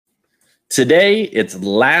Today, it's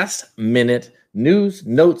last-minute news,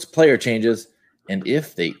 notes, player changes, and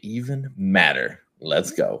if they even matter.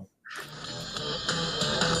 Let's go.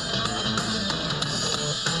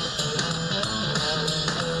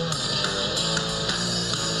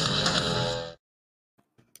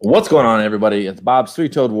 What's going on, everybody? It's Bob's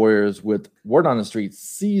Three-Toed Warriors with Word on the Street,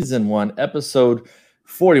 Season 1, Episode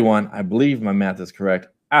 41. I believe my math is correct.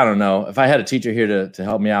 I don't know. If I had a teacher here to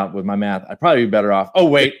help me out with my math, I'd probably be better off. Oh,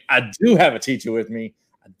 wait, I do have a teacher with me.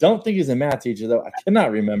 I don't think he's a math teacher, though. I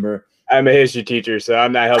cannot remember. I'm a history teacher, so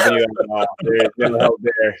I'm not helping you at all. There's no help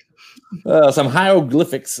there. Some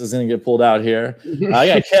hieroglyphics is going to get pulled out here. I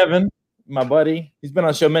got Kevin, my buddy. He's been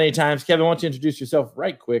on the show many times. Kevin, why don't you introduce yourself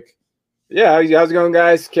right quick? Yeah, how's it going,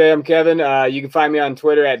 guys? Okay, I'm Kevin. You can find me on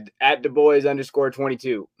Twitter at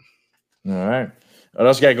 @DuBois_22. All right. What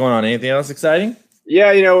else you got going on? Anything else exciting?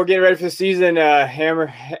 Yeah, we're getting ready for the season.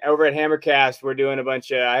 Hammer over at Hammercast, we're doing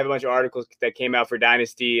I have a bunch of articles that came out for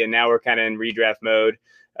Dynasty, and now we're kind of in redraft mode.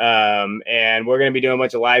 And we're going to be doing a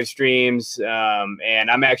bunch of live streams. And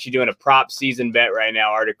I'm actually doing a prop season bet right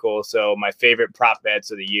now article. So my favorite prop bets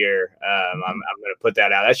of the year. I'm going to put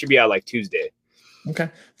that out. That should be out like Tuesday. Okay.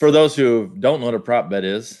 For those who don't know what a prop bet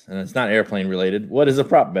is, and it's not airplane related, what is a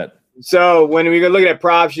prop bet? So when we go looking at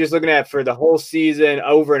props, you're just looking at for the whole season,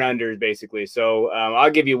 over and unders, basically. So I'll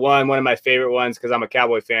give you one of my favorite ones because I'm a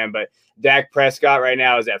Cowboy fan, but Dak Prescott right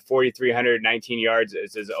now is at 4,319 yards.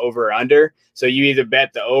 It says over or under. So you either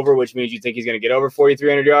bet the over, which means you think he's going to get over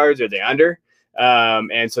 4,300 yards, or the under.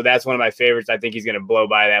 And so that's one of my favorites. I think he's going to blow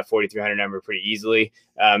by that 4,300 number pretty easily.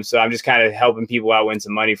 So I'm just kind of helping people out win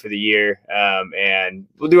some money for the year. And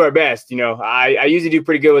we'll do our best. I usually do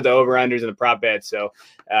pretty good with the over-unders and the prop bets. So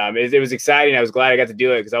it was exciting. I was glad I got to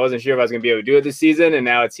do it because I wasn't sure if I was going to be able to do it this season. And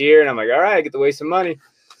now it's here. And I'm like, all right, I get to waste some money.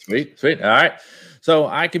 Sweet. All right. So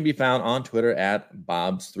I can be found on Twitter at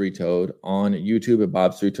Bob's Three-Toed, on YouTube at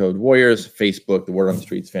Bob's Three-Toed Warriors, Facebook, the Word on the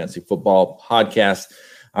Streets Fantasy Football Podcast.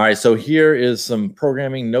 All right, so here is some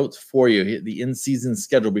programming notes for you, the in-season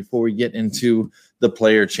schedule before we get into the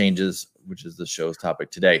player changes, which is the show's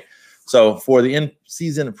topic today. So for the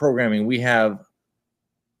in-season programming, we have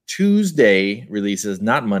Tuesday releases,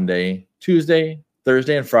 not Monday, Tuesday,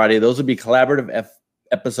 Thursday, and Friday. Those will be collaborative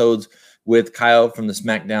episodes with Kyle from the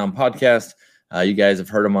SmackDown podcast. You guys have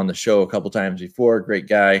heard him on the show a couple times before. Great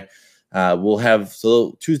guy.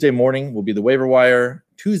 So Tuesday morning will be the waiver wire.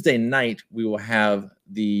 Tuesday night, we will have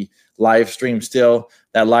the live stream still.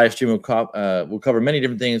 That live stream will cover many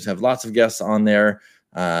different things, have lots of guests on there,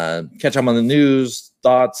 catch up on the news,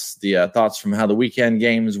 thoughts from how the weekend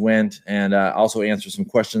games went, and also answer some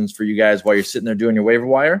questions for you guys while you're sitting there doing your waiver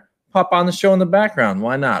wire. Pop on the show in the background.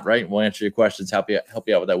 Why not, right? We'll answer your questions, help you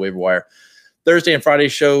out with that waiver wire. Thursday and Friday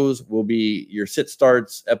shows will be your sit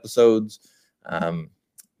starts episodes,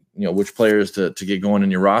 which players to get going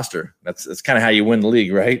in your roster. That's kind of how you win the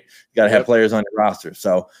league, right? You got to have players on your roster.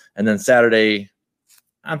 So, and then Saturday,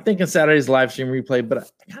 I'm thinking Saturday's live stream replay, but I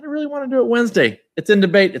kind of really want to do it Wednesday. It's in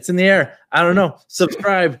debate. It's in the air. I don't know.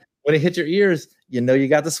 Subscribe. When it hits your ears, you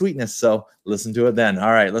got the sweetness. So listen to it then.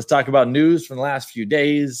 All right, let's talk about news from the last few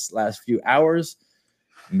days, last few hours,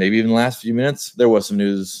 maybe even the last few minutes. There was some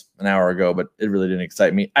news an hour ago, but it really didn't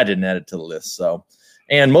excite me. I didn't add it to the list. So,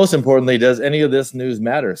 and most importantly, does any of this news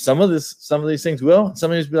matter? Some of these things will.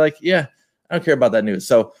 Some of these be like, yeah, I don't care about that news.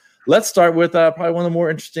 So let's start with probably one of the more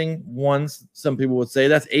interesting ones. Some people would say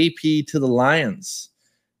that's AP to the Lions.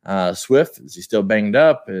 Swift, is he still banged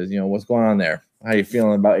up? What's going on there? How are you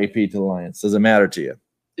feeling about AP to the Lions? Does it matter to you?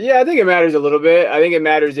 Yeah, I think it matters a little bit. I think it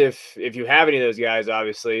matters if you have any of those guys,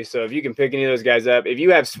 obviously. So if you can pick any of those guys up, if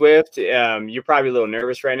you have Swift, you're probably a little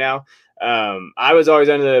nervous right now. I was always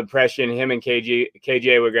under the impression him and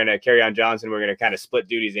KJ were going to carry on Johnson. We're going to kind of split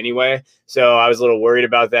duties anyway. So I was a little worried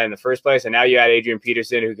about that in the first place. And now you add Adrian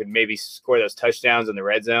Peterson, who could maybe score those touchdowns in the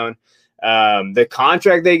red zone. The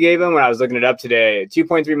contract they gave him when I was looking it up today,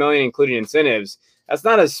 $2.3 million, including incentives. That's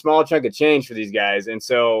not a small chunk of change for these guys. And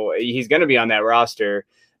so he's going to be on that roster.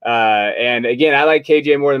 And again, I like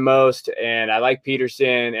KJ more than most, and I like Peterson.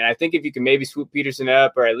 And I think if you can maybe swoop Peterson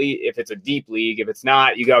up, or at least if it's a deep league, if it's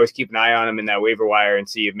not, you can always keep an eye on him in that waiver wire and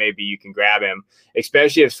see if maybe you can grab him,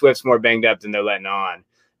 especially if Swift's more banged up than they're letting on.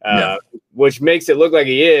 Which makes it look like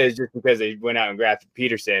he is, just because they went out and drafted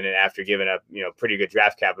Peterson and after giving up, pretty good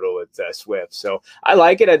draft capital with Swift. So I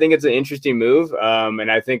like it. I think it's an interesting move.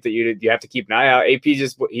 And I think that you have to keep an eye out.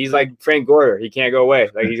 He's like Frank Gore. He can't go away.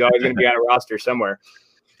 Like, he's always going to be on a roster somewhere.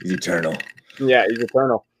 He's eternal. Yeah, he's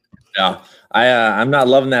eternal. Yeah. I'm not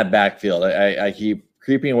loving that backfield. I keep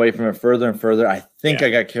creeping away from it further and further. I think I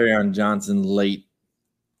got Kerryon Johnson late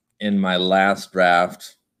in my last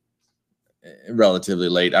draft. relatively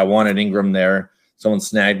late. I wanted Ingram there. Someone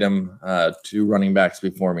snagged him, 2 running backs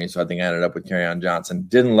before me, so I think I ended up with Kerryon Johnson.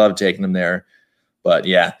 Didn't love taking him there, but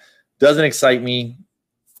yeah, doesn't excite me.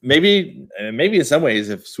 Maybe in some ways,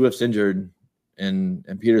 if Swift's injured and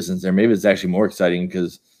Peterson's there, maybe it's actually more exciting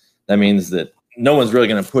because that means that no one's really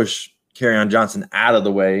going to push Kerryon Johnson out of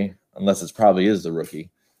the way unless it probably is the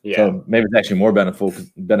rookie. Yeah. So maybe it's actually more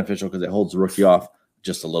beneficial because it holds the rookie off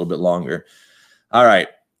just a little bit longer. All right.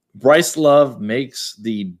 Bryce Love makes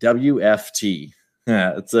the WFT.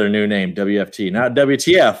 Yeah, it's their new name, WFT, not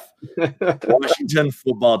WTF. Washington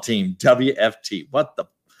football team, WFT. What the?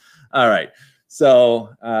 All right. So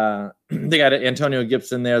they got Antonio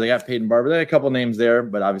Gibson there. They got Peyton Barber. They had a couple names there,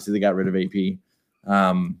 but obviously they got rid of AP.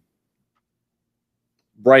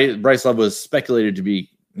 Bryce Love was speculated to be,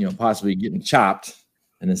 possibly getting chopped,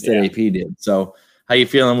 and instead AP did. So how you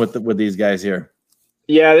feeling with these guys here?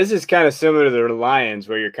 Yeah, this is kind of similar to the Lions,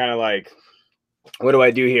 where you're kind of like, what do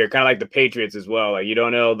I do here? Kind of like the Patriots as well. Like, you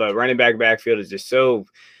don't know, the running backfield is just so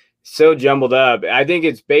jumbled up. I think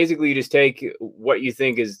it's basically you just take what you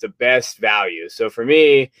think is the best value. So for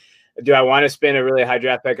me, do I want to spend a really high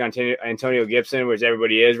draft pick on Antonio Gibson, which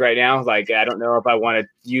everybody is right now? Like, I don't know if I want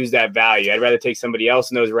to use that value. I'd rather take somebody else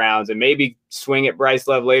in those rounds and maybe swing at Bryce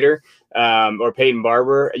Love later, or Peyton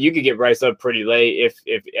Barber. You could get Bryce Love pretty late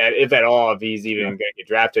if at all, if he's even going to get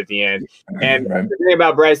drafted at the end. And the thing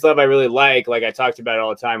about Bryce Love I really like I talked about it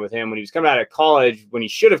all the time with him when he was coming out of college, when he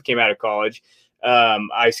should have came out of college.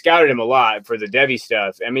 I scouted him a lot for the Devy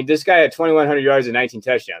stuff. I mean, this guy had 2,100 yards and 19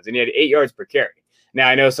 touchdowns, and he had 8 yards per carry. Now,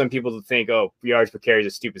 I know some people think, yards per carry is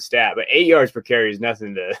a stupid stat, but 8 yards per carry is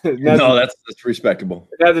nothing to – No, that's respectable.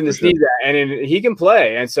 Nothing to sneeze at. And he can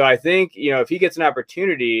play. And so I think, if he gets an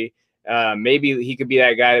opportunity, maybe he could be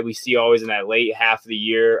that guy that we see always in that late half of the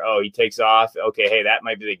year. Oh, he takes off. Okay, hey, that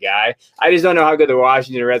might be the guy. I just don't know how good the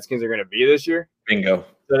Washington Redskins are going to be this year. Bingo.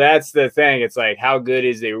 So that's the thing. It's like, how good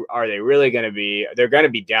are they really going to be? They're going to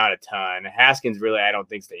be down a ton. Haskins really, I don't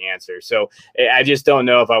think is the answer. So I just don't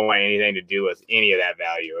know if I want anything to do with any of that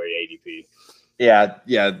value or ADP. Yeah.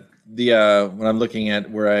 The when I'm looking at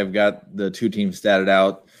where I've got the 2 teams statted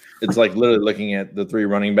out, it's like literally looking at the 3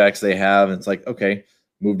 running backs they have. And it's like, okay,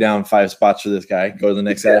 move down 5 spots for this guy, go to the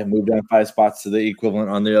next guy, move down 5 spots to the equivalent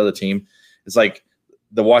on the other team. It's like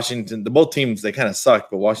both teams, they kind of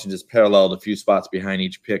suck, but Washington just paralleled a few spots behind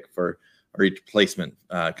each pick or each placement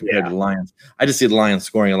compared to the Lions. I just see the Lions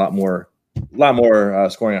scoring a lot more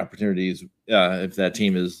scoring opportunities if that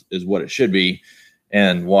team is what it should be.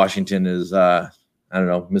 And Washington is, I don't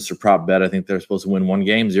know, Mr. Prop Bet. I think they're supposed to win 1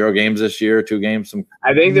 game, 0 games this year, 2 games.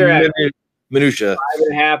 I think they're at minutia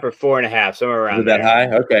 5.5 or 4.5, somewhere around there. Is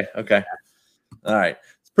that high? Okay. All right.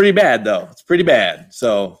 It's pretty bad though. It's pretty bad.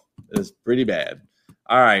 So it's pretty bad.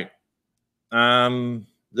 All right.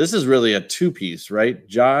 This is really a 2-piece, right?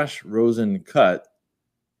 Josh Rosen cut.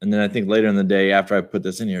 And then I think later in the day after I put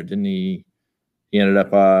this in here, didn't he? He ended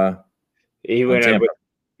up he went up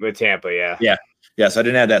with Tampa, yeah. Yeah. Yes, I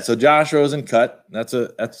didn't add that. So Josh Rosen cut. That's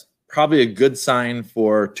probably a good sign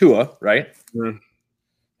for Tua, right? Mm-hmm.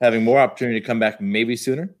 Having more opportunity to come back maybe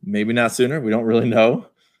sooner, maybe not sooner. We don't really know.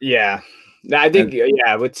 Yeah. I think,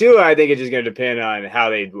 with Tua, I think it's just going to depend on how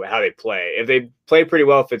they play. If they play pretty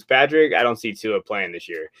well, Fitzpatrick, I don't see Tua playing this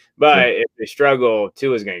year. But if they struggle,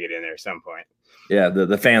 Tua's going to get in there at some point. Yeah,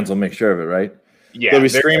 the fans will make sure of it, right? Yeah, they'll be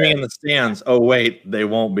screaming in the stands. Oh wait, they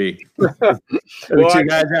won't be. There'll be 2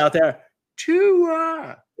 guys out there.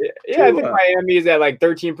 Tua. Yeah, I think Miami is at like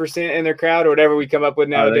 13% in their crowd or whatever we come up with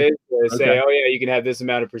nowadays. Say, oh yeah, you can have this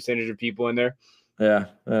amount of percentage of people in there. Yeah.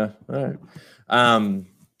 All right.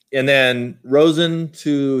 And then Rosen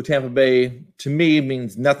to Tampa Bay, to me,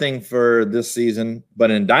 means nothing for this season.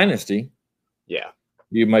 But in Dynasty,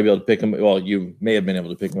 you might be able to pick him. Well, you may have been able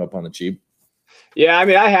to pick him up on the cheap. Yeah, I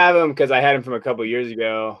mean, I have him because I had him from a couple of years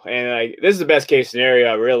ago. And this is the best case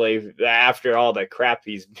scenario, really, after all the crap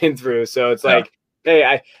he's been through. So it's like,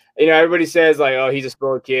 hey, everybody says like, oh, he's a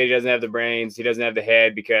spoiled kid. He doesn't have the brains. He doesn't have the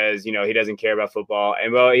head because, he doesn't care about football.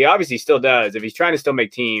 And, well, he obviously still does. If he's trying to still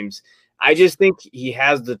make teams, I just think he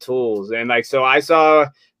has the tools. And so I saw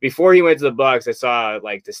before he went to the Bucs, I saw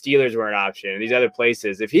like the Steelers were an option and these other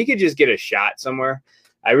places. If he could just get a shot somewhere,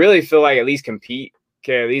 I really feel like at least compete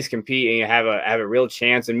and have a real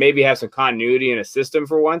chance and maybe have some continuity in a system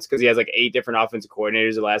for once. Cause he has like 8 different offensive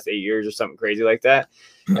coordinators the last 8 years or something crazy like that.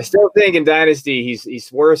 I still think in Dynasty,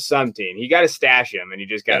 he's worth something. You got to stash him and you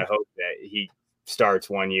just got to hope that he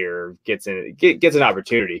starts 1 year, gets an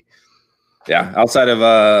opportunity. Yeah, outside of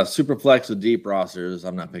Superflex with deep rosters,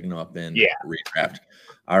 I'm not picking him up in redraft.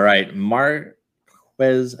 All right, Marquez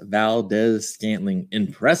Valdez Scantling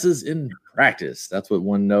impresses in practice. That's what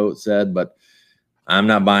one note said, but I'm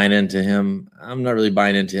not buying into him. I'm not really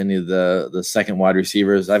buying into any of the second wide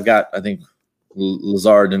receivers. I've got, I think,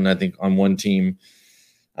 Lazard, and I think on one team.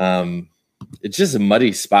 It's just a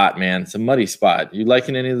muddy spot, man. It's a muddy spot. You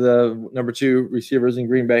liking any of the number 2 receivers in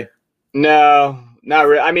Green Bay? No, not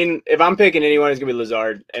really. I mean, if I'm picking anyone, it's gonna be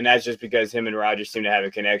Lazard, and that's just because him and Rodgers seem to have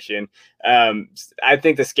a connection. I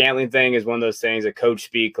think the Scantling thing is one of those things that coach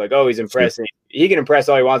speak like, oh, he's impressing. Sure. He can impress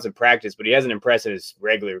all he wants in practice, but he hasn't impressed in his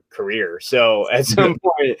regular career. So at some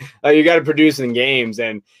point, you got to produce in games.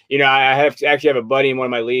 And I actually have a buddy in one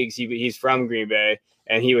of my leagues. He's from Green Bay.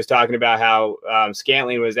 And he was talking about how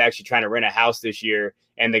Scantling was actually trying to rent a house this year,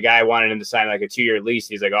 and the guy wanted him to sign like a 2-year lease.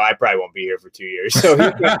 He's like, "Oh, I probably won't be here for 2 years." So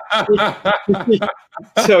he kind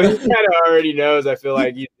of already knows. I feel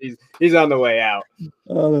like he's on the way out.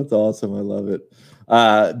 Oh, that's awesome! I love it.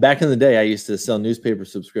 Back in the day, I used to sell newspaper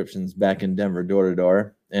subscriptions back in Denver, door to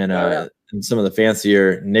door, and in some of the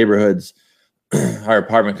fancier neighborhoods, our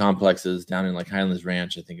apartment complexes down in like Highlands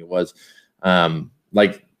Ranch, I think it was,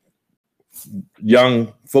 like.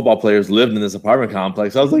 Young football players lived in this apartment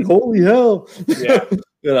complex. I was like, holy hell. Yeah.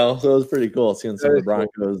 So it was pretty cool seeing some of the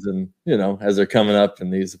Broncos and, as they're coming up in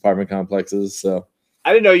these apartment complexes. So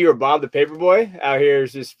I didn't know you were Bob the Paperboy out here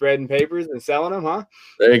just spreading papers and selling them, huh?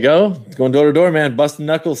 There you go. Going door to door, man. Busting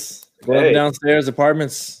knuckles. Going up and downstairs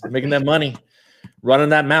apartments, making that money, running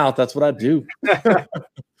that mouth. That's what I do.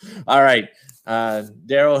 All right.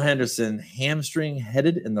 Darrell Henderson, hamstring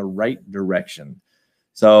headed in the right direction.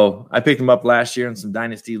 So I picked him up last year in some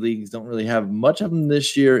dynasty leagues. Don't really have much of him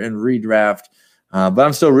this year in redraft, but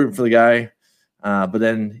I'm still rooting for the guy. But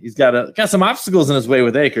then he's got some obstacles in his way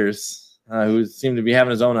with Akers, who seemed to be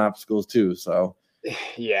having his own obstacles too. So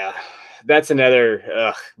yeah, that's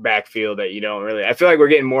another backfield that you don't really. I feel like we're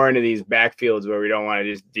getting more into these backfields where we don't want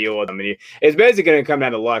to just deal with them. And it's basically going to come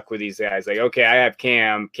down to luck with these guys. Like, okay, I have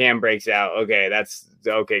Cam breaks out. Okay, that's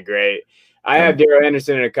okay, great. I have Darrell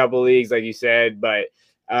Henderson in a couple leagues, like you said, but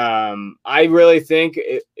I really think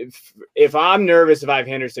if I'm nervous if I have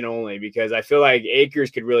Henderson only, because I feel like Akers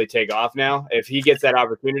could really take off now if he gets that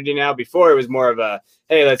opportunity now. Before it was more of a,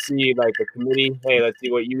 hey, let's see like the committee. Hey, let's see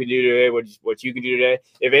what you can do today, what you can do today.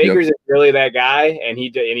 If Akers is really that guy and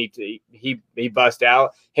he busts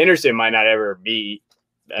out, Henderson might not ever be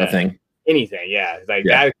anything. Yeah,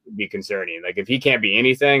 that could be concerning. Like if he can't be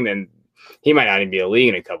anything, then he might not even be a league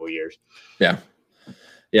in a couple of years.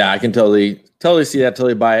 Yeah, I can totally see that,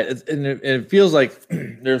 totally buy it. It feels like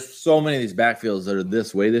there's so many of these backfields that are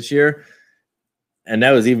this way this year. And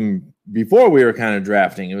that was even before we were kind of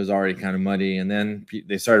drafting. It was already kind of muddy. And then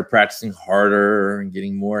they started practicing harder and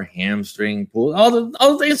getting more hamstring pulls. All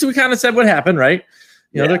the things that we kind of said would happen, right?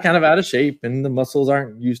 They're kind of out of shape and the muscles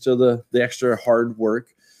aren't used to the extra hard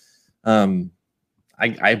work.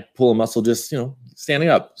 I pull a muscle just, standing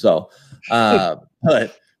up. So,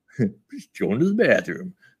 but going to the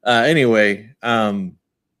bathroom. Anyway,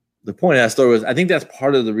 the point of that story was I think that's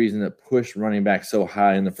part of the reason that pushed running back so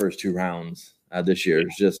high in the first 2 rounds this year.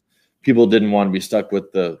 It's just people didn't want to be stuck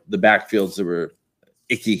with the backfields that were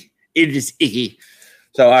icky. It is icky.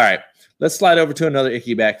 So, all right, let's slide over to another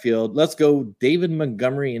icky backfield. Let's go David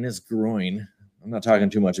Montgomery in his groin. I'm not talking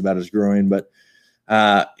too much about his groin, but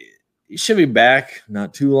he should be back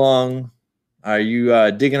not too long. Are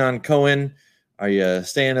you digging on Cohen? Are you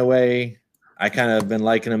staying away? I kind of been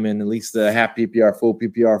liking him in at least the half PPR, full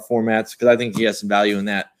PPR formats because I think he has some value in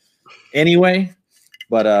that anyway.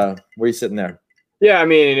 But where are you sitting there? Yeah, I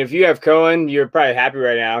mean, if you have Cohen, you're probably happy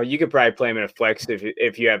right now. You could probably play him in a flex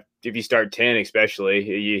if you start 10, especially.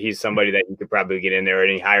 He's somebody that you could probably get in there or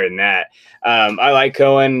any higher than that. I like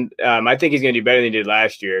Cohen. I think he's going to do better than he did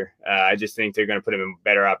last year. I just think they're going to put him in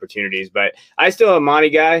better opportunities. But I still am a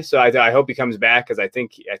Monty guy, so I hope he comes back because I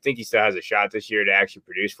think he still has a shot this year to actually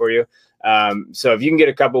produce for you. So if you can get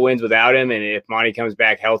a couple wins without him, and if Monty comes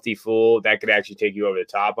back healthy, full, that could actually take you over the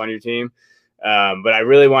top on your team. But I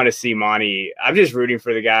really want to see Monty. I'm just rooting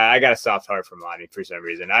for the guy. I got a soft heart for Monty for some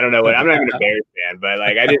reason. I don't know what. I'm not even a Bears fan, but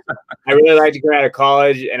I really liked to come out of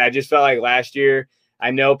college, and I just felt like last year.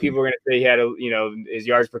 I know people were going to say he had his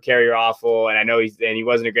yards per carry are awful, and I know he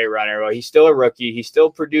wasn't a great runner. Well, he's still a rookie. He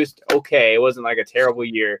still produced okay. It wasn't like a terrible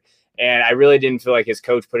year. And I really didn't feel like his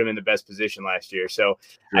coach put him in the best position last year. So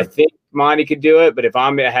I think Monty could do it. But if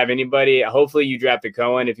I'm going to have anybody, hopefully you drafted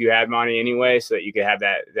Cohen if you had Monty anyway, so that you could have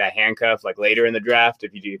that handcuff like later in the draft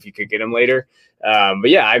if you could get him later. But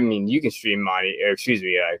yeah, I mean, you can stream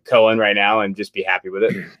Cohen right now and just be happy with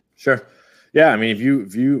it. Sure. Yeah. I mean, if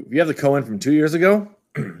you have the Cohen from 2 years ago,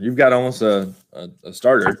 you've got almost a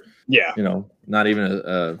starter. Yeah. Not even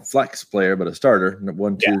a flex player, but a starter,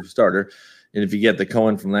 1-2 starter. And if you get the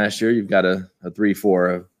Cohen from last year, you've got a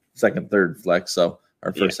 3-4, a second, third flex. So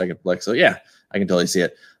our first, second flex. So yeah, I can totally see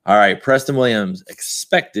it. All right, Preston Williams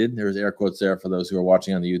expected. There was air quotes there for those who are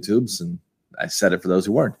watching on the YouTubes, and I said it for those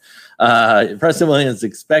who weren't. Preston Williams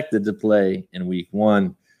expected to play in week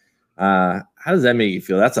 1. How does that make you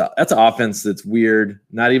feel? That's an offense that's weird.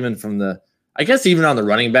 Not even from the, I guess even on the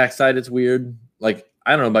running back side, it's weird. Like,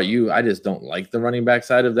 I don't know about you. I just don't like the running back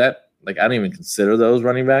side of that. Like, I don't even consider those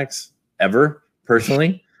running backs ever,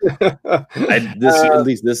 personally. At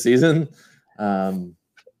least this season. And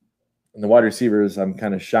the wide receivers I'm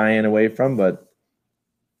kind of shying away from, but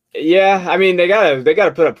yeah, I mean they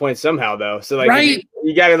gotta put up points somehow though. So like right.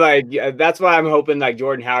 you gotta that's why I'm hoping like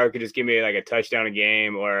Jordan Howard could just give me like a touchdown a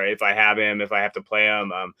game, or if I have to play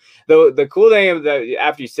him. The cool thing of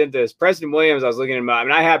after you sent this, Preston Williams, I was looking at him. I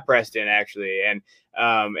mean, I have Preston actually, and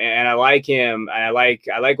I like him, and I like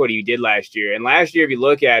what he did last year. And last year, if you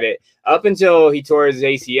look at it, up until he tore his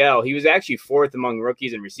ACL, he was actually 4th among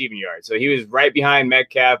rookies in receiving yards. So he was right behind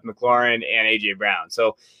Metcalf, McLaurin, and AJ Brown.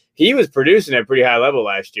 So he was producing at a pretty high level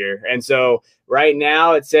last year. And so right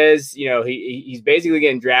now it says, he's basically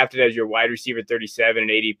getting drafted as your wide receiver 37 in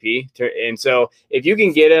ADP. And so if you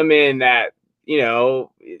can get him in that,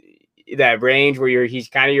 that range where he's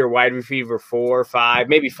kind of your wide receiver 4, 5,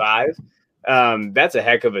 maybe 5, that's a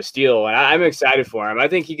heck of a steal. And I'm excited for him. I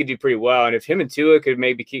think he could do pretty well. And if him and Tua could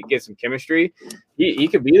maybe get some chemistry, he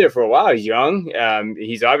could be there for a while. He's young.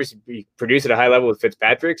 He's obviously produced at a high level with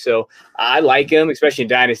Fitzpatrick. So I like him, especially in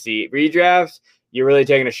dynasty redrafts. You're really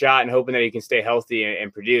taking a shot and hoping that he can stay healthy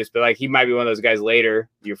and produce. But like, he might be one of those guys later,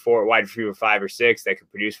 your wide receiver 5 or 6 that could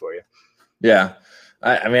produce for you. Yeah.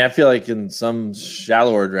 I mean, I feel like in some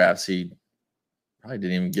shallower drafts, he probably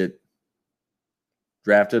didn't even get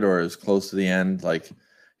drafted or is close to the end. Like,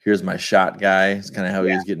 here's my shot guy. It's kind of how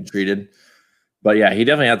he was getting treated. But yeah, he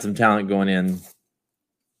definitely had some talent going in.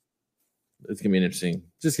 It's gonna be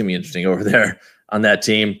interesting over there on that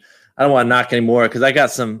team. I don't want to knock anymore because I got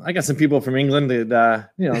some people from England that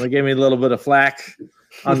they gave me a little bit of flack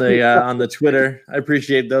on the Twitter. I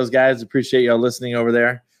appreciate those guys. Appreciate y'all listening over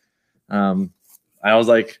there. I was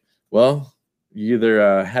like, well, you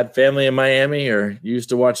either had family in Miami or you used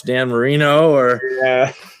to watch Dan Marino or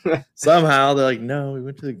somehow they're like, no, we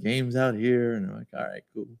went to the games out here. And I'm like, all right,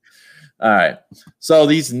 cool. All right. So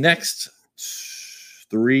these next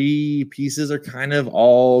 3 pieces are kind of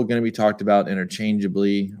all going to be talked about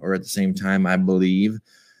interchangeably or at the same time, I believe.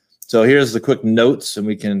 So here's the quick notes, and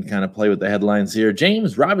we can kind of play with the headlines here.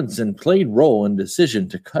 James Robinson played role in decision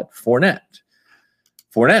to cut Fournette.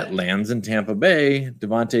 Fournette lands in Tampa Bay.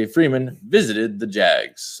 Devontae Freeman visited the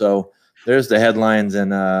Jags. So there's the headlines,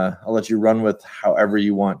 and I'll let you run with however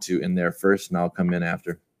you want to in there first, and I'll come in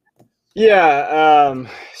after. Yeah,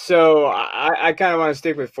 so I kind of want to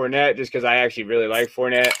stick with Fournette just because I actually really like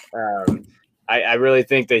Fournette. I really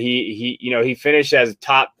think that he finished as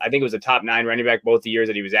I think it was a top 9 running back both the years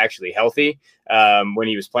that he was actually healthy when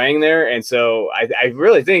he was playing there. And so I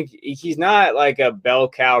really think he's not like a bell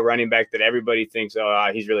cow running back that everybody thinks,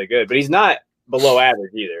 he's really good, but he's not below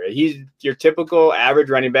average either. He's your typical average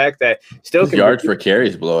running back that still can yards per carry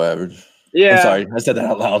is below average. Yeah, I'm sorry, I said that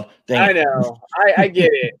out loud. I know, I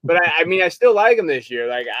get it, but I mean, I still like him this year.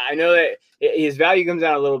 Like, I know that his value comes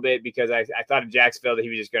down a little bit because I thought in Jacksonville that he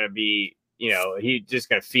was just going to be, he's just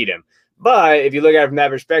going to feed him. But if you look at it from that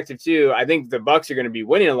perspective too, I think the Bucs are going to be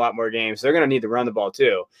winning a lot more games. So they're going to need to run the ball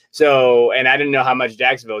too. So, and I didn't know how much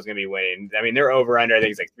Jacksonville is going to be winning. I mean, they're over under, I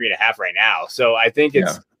think it's like 3.5 right now. So I think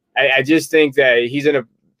I just think that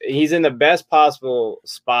he's in the best possible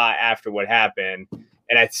spot after what happened.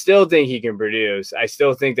 And I still think he can produce. I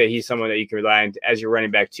still think that he's someone that you can rely on as your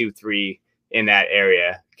running back 2, 3 in that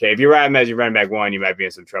area. Okay, if you ride him as your running back 1, you might be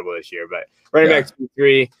in some trouble this year. But running back 2,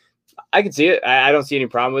 3, I can see it. I don't see any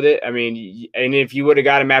problem with it. I mean, and if you would have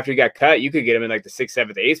got him after he got cut, you could get him in like the 6th,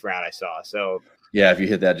 7th, 8th round. I saw. So yeah, if you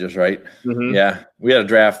hit that just right. Mm-hmm. Yeah, we had a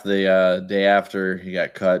draft the day after he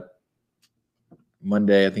got cut.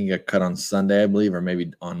 Monday, I think he got cut on Sunday, I believe, or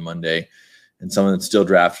maybe on Monday, and someone that still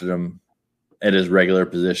drafted him at his regular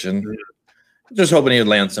position. Mm-hmm. Just hoping he would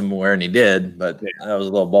land somewhere, and he did, but that was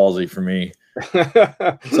a little ballsy for me.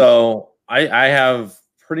 So I have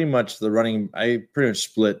pretty much the running. I pretty much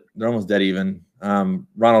split. They're almost dead even.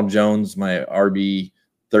 Ronald Jones, my RB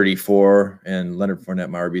 34, and Leonard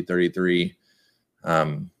Fournette, my RB 33.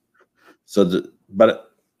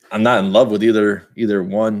 But I'm not in love with either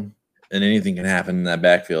one, and anything can happen in that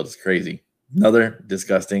backfield. It's crazy. Another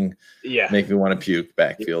disgusting, make me want to puke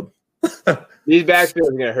backfield. These backfields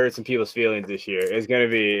are going to hurt some people's feelings this year. It's going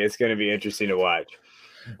to be interesting to watch.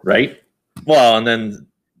 Right. Well, and then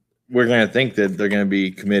we're going to think that they're going to be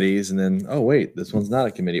committees, and then, oh, wait, this one's not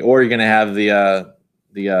a committee. Or you're going to have the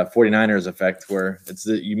 49ers effect where it's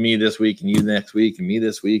me this week and you next week and me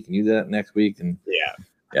this week and you that next week. And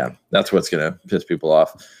yeah, that's what's going to piss people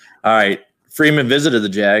off. All right. Freeman visited the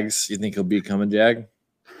Jags. You think he'll become a Jag?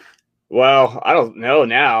 Well, I don't know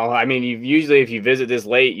now. I mean, usually if you visit this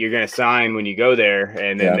late, you're going to sign when you go there,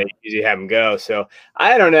 and then they usually have him go. So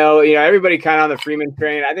I don't know. You know, everybody kind of on the Freeman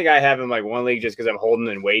train. I think I have him like one league just because I'm holding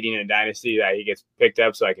and waiting in a dynasty that he gets picked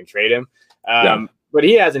up so I can trade him. But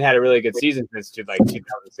he hasn't had a really good season since like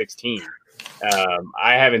 2016.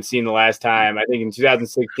 I haven't seen the last time. I think in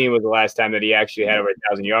 2016 was the last time that he actually had over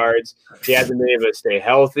 1,000 yards. He hasn't been able to stay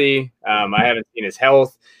healthy. I haven't seen his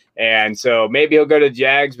health. And so maybe he'll go to the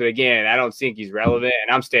Jags, but again, I don't think he's relevant.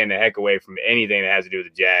 And I'm staying the heck away from anything that has to do with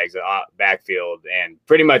the Jags, backfield, and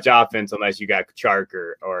pretty much offense, unless you got Chark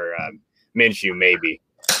or Minshew, maybe.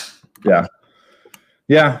 Yeah.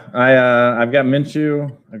 I've got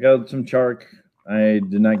Minshew. I've got some Chark. I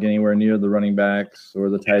did not get anywhere near the running backs or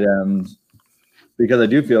the tight ends because I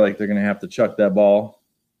do feel like they're going to have to chuck that ball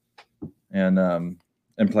and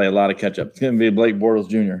play a lot of catch up. It's going to be Blake Bortles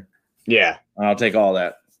Jr. Yeah, I'll take all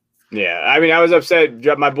that. Yeah, I mean, I was upset.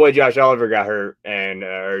 My boy Josh Oliver got hurt, and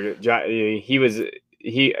he was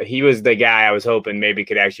the guy I was hoping maybe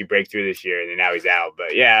could actually break through this year, and now he's out.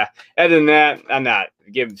 But yeah, other than that, I'm not.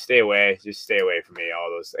 Stay away. Just stay away from me. All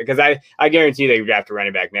those, because I guarantee they draft a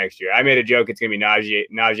running back next year. I made a joke it's gonna be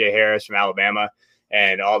Najee Harris from Alabama,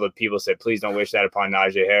 and all the people said, please don't wish that upon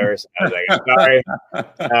Najee Harris. I was like, I'm sorry.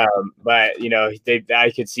 But, you know,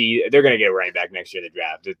 I could see they're going to get a running back next year in the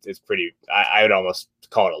draft. It's pretty – I would almost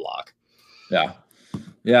call it a lock. Yeah.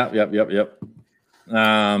 Yep.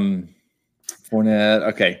 Fournette.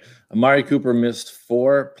 Okay. Amari Cooper missed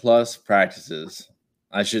 4+ practices.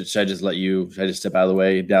 Should I just step out of the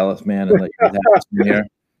way, Dallas man, and let you have this here?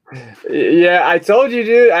 Yeah, I told you,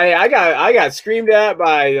 dude. I got screamed at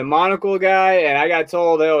by the monocle guy, and I got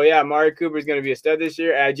told, oh yeah, Amari Cooper's going to be a stud this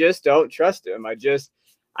year. I just don't trust him. I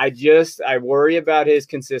worry about his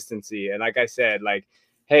consistency. And like I said, like,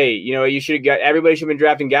 hey, you know, everybody should have been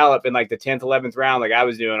drafting Gallup in like the 10th, 11th round, like I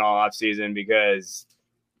was doing all offseason, because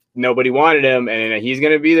nobody wanted him, and he's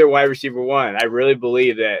going to be their wide receiver one. I really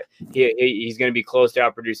believe that he's going to be close to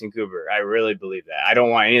outproducing Cooper. I really believe that. I don't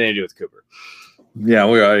want anything to do with Cooper. Yeah,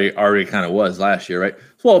 we already kind of was last year, right?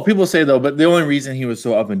 Well, people say, though, but the only reason he was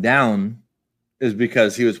so up and down is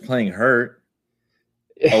because he was playing hurt.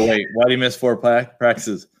 Oh, wait, why did he miss 4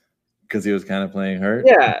 practices? Because he was kind of playing hurt?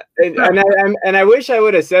 Yeah, and I wish I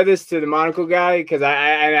would have said this to the monocle guy, because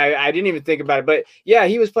I didn't even think about it. But, yeah,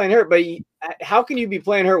 he was playing hurt. But how can you be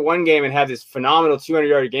playing hurt one game and have this phenomenal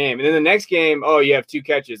 200-yard game, and then the next game, oh, you have 2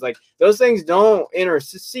 catches? Like, those things don't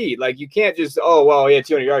intercede. Like, you can't just, oh, well, he had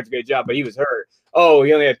 200 yards, great job, but he was hurt. Oh,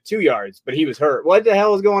 he only had 2 yards, but he was hurt. What the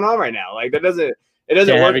hell is going on right now? Like, it doesn't work.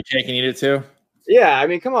 Have your cake and eat it too? Yeah, I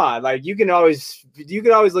mean, come on. Like, you can always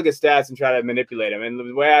look at stats and try to manipulate him. And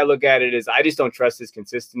the way I look at it is, I just don't trust his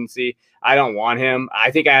consistency. I don't want him.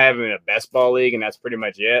 I think I have him in a best ball league, and that's pretty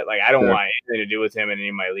much it. Like, I don't want anything to do with him in any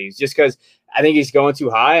of my leagues, just because I think he's going too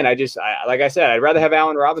high. And like I said, I'd rather have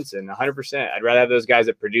Allen Robinson 100%. I'd rather have those guys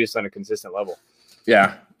that produce on a consistent level.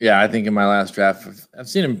 Yeah. I think in my last draft, I've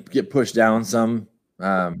seen him get pushed down some.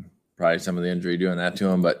 Probably some of the injury doing that to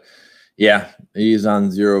him, but yeah, he's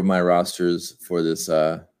on 0 of my rosters for this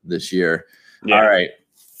year. Yeah. All right.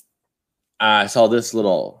 I saw this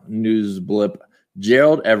little news blip.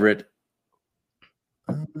 Gerald Everett.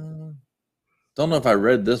 Don't know if I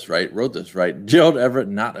wrote this right. Gerald Everett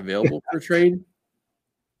not available for trade.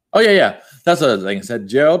 Oh, yeah. That's what I said.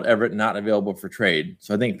 Gerald Everett not available for trade.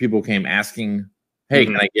 So I think people came asking, hey,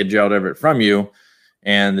 can I get Gerald Everett from you?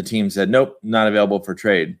 And the team said, nope, not available for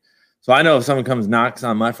trade. So I know if someone knocks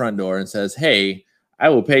on my front door and says, hey, I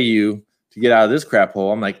will pay you to get out of this crap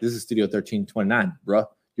hole, I'm like, this is Studio 1329, bro.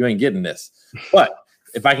 You ain't getting this. But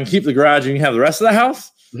if I can keep the garage and you have the rest of the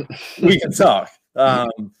house, we can talk.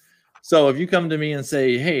 So if you come to me and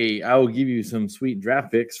say, hey, I will give you some sweet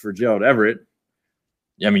draft picks for Gerald Everett,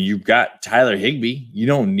 I mean, you've got Tyler Higbee. You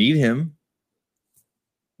don't need him.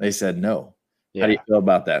 They said no. Yeah. How do you feel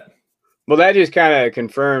about that? Well, that just kind of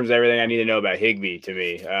confirms everything I need to know about Higbee to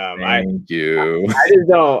me. Thank you. I just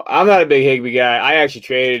don't. I'm not a big Higbee guy. I actually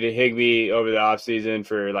traded Higbee over the offseason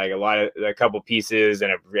for like a couple pieces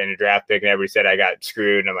and a draft pick, and everybody said I got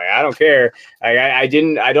screwed. And I'm like, I don't care. I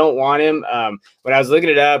don't want him. When I was looking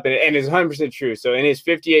it up, and it's 100% true. So in his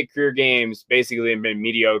 58 career games, basically been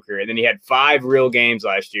mediocre, and then he had 5 real games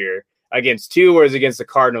last year. Against 2 was against the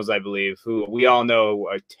Cardinals, I believe, who we all know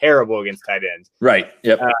are terrible against tight ends. Right.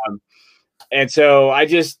 Yep. And so I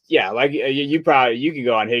just, like you can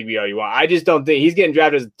go on Higbee all you want. I just don't think he's getting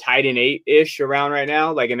drafted as tight end 8-ish around right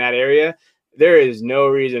now, like in that area. There is no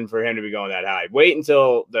reason for him to be going that high. Wait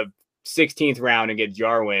until the 16th round and get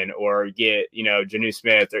Jarwin or get, Janu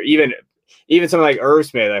Smith or even someone like Irv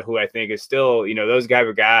Smith, who I think is still, those type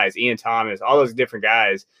of guys, Ian Thomas, all those different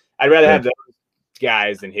guys. I'd rather have those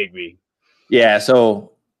guys than Higbee. Yeah.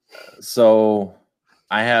 So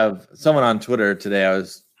I have someone on Twitter today. I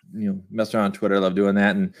was, messing around on Twitter. I love doing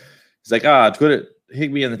that. And he's like, Twitter,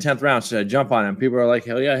 Higbee in the 10th round. Should I jump on him? People are like,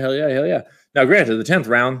 hell yeah, hell yeah, hell yeah. Now, granted, the 10th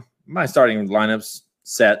round, my starting lineup's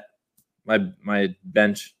set. My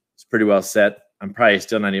bench is pretty well set. I'm probably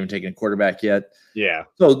still not even taking a quarterback yet. Yeah.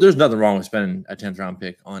 So there's nothing wrong with spending a 10th round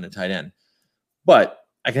pick on a tight end. But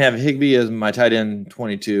I can have Higbee as my tight end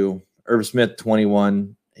 22, Irv Smith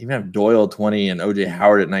 21, even have Doyle 20 and OJ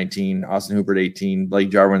Howard at 19, Austin Hooper at 18, Blake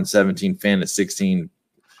Jarwin 17, Fan at 16.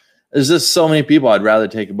 There's just so many people I'd rather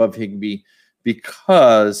take above Higbee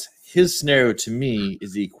because his scenario to me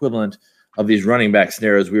is the equivalent of these running back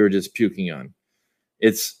scenarios we were just puking on.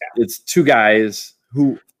 It's two guys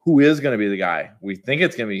who is going to be the guy. We think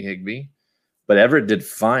it's going to be Higbee, but Everett did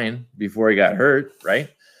fine before he got hurt, right?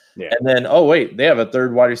 Yeah. And then, they have a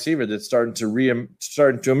third wide receiver that's starting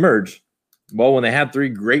to emerge. Well, when they had 3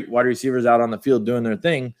 great wide receivers out on the field doing their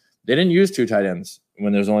thing, they didn't use 2 tight ends.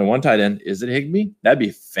 When there's only 1 tight end, is it Higbee? That'd be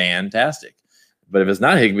fantastic. But if it's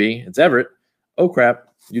not Higbee, it's Everett. Oh, crap.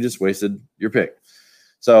 You just wasted your pick.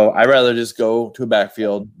 So I'd rather just go to a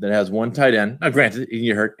backfield that has 1 tight end. Now, granted, he can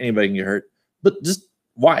get hurt. Anybody can get hurt. But just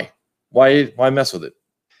why? Why mess with it?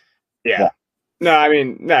 Yeah. Why?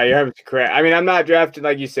 No, you're correct. I'm not drafting,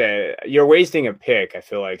 like you said. You're wasting a pick, I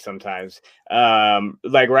feel like sometimes.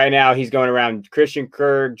 Like right now, he's going around Christian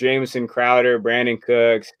Kirk, Jameson Crowder, Brandon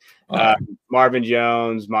Cooks, Marvin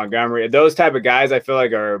Jones, Montgomery. Those type of guys I feel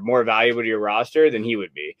like are more valuable to your roster than he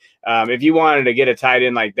would be. If you wanted to get a tight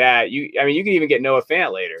end like that, you can even get Noah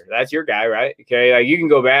Fant later. That's your guy, right? Okay, like you can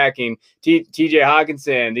go back and TJ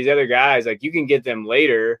Hawkinson, these other guys, like you can get them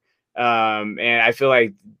later. And I feel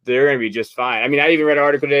like they're going to be just fine. I even read an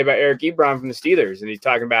article today about Eric Ebron from the Steelers, and he's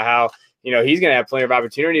talking about how, he's going to have plenty of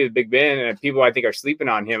opportunity with Big Ben, and people I think are sleeping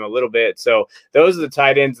on him a little bit. So those are the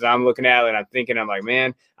tight ends that I'm looking at, and I'm like,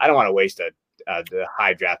 man, I don't want to waste the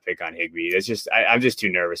high draft pick on Higbee. It's just, I'm just too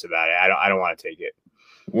nervous about it. I don't want to take it.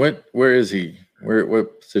 Where is he?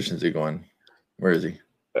 What position is he going? Where is he?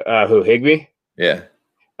 Who, Higbee? Yeah.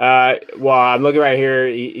 Well, I'm looking right here.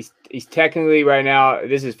 He's technically right now.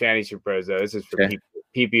 This is Fantasy Pros though. This is for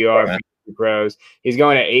PPR Fantasy Pros. He's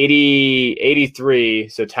going at 83,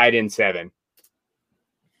 so tight end 7.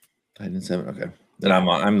 Tight end 7. Okay. Then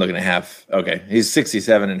I'm looking at half. Okay, he's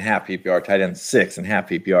 67 and half PPR. Tight end 6 and half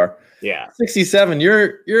PPR. Yeah. 67.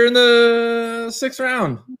 You're in the 6th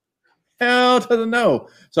round. Hell to the no.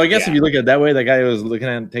 So I guess if you look at it that way, that guy was looking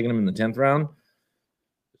at taking him in the 10th round.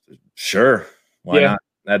 Sure. Why not?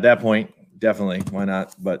 At that point, definitely. Why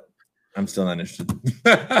not? But I'm still not interested.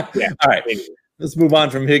 All right. Let's move on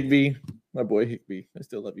from Higbee. My boy Higbee. I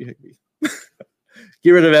still love you, Higbee.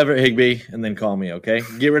 Get rid of Everett Higbee and then call me, okay?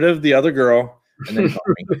 Get rid of the other girl and then call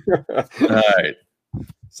me. All right.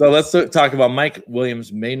 So let's talk about Mike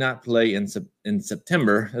Williams may not play in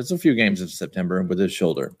September. There's a few games in September with his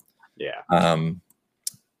shoulder. Yeah.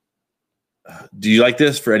 Do you like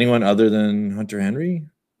this for anyone other than Hunter Henry?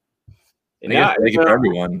 I guess for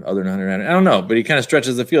everyone other than Hunter Henry. I don't know, but he kind of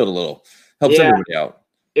stretches the field a little. Helps everybody out.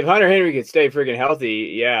 If Hunter Henry could stay freaking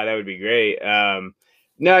healthy, that would be great.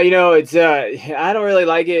 No, it's I don't really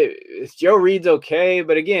like it. Joe Reed's okay,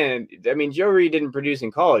 but again, Joe Reed didn't produce in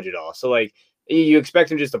college at all. So like you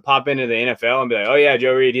expect him just to pop into the NFL and be like, oh yeah,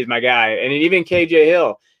 Joe Reed, he's my guy. And even KJ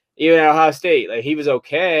Hill, even at Ohio State, like he was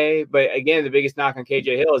okay. But again, the biggest knock on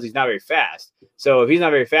KJ Hill is he's not very fast. So if he's not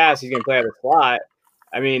very fast, he's going to play out of the slot.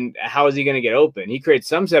 How is he going to get open? He creates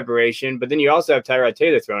some separation, but then you also have Tyrod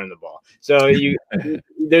Taylor throwing the ball. So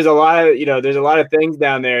there's a lot of things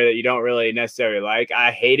down there that you don't really necessarily like.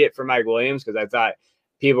 I hate it for Mike Williams because I thought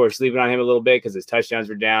people were sleeping on him a little bit because his touchdowns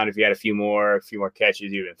were down. If he had a few more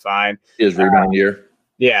catches, he'd been fine. His rebound year.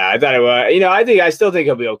 Yeah, I thought it was. I still think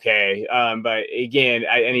he'll be okay. But again,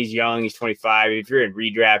 and he's young. He's 25. If you're in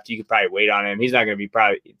redraft, you could probably wait on him. He's not going to be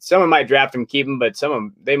someone might draft him, keep him, but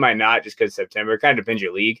they might not just because September. It kind of depends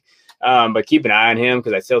your league. But keep an eye on him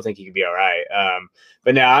because I still think he could be all right.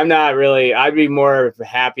 But no, I'm not really. I'd be more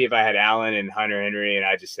happy if I had Allen and Hunter Henry, and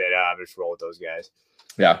I just said, I'm just roll with those guys.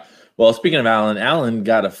 Yeah. Well, speaking of Allen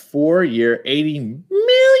got a 4-year, $80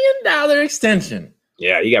 million extension.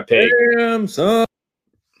 Yeah, he got paid. Damn, son.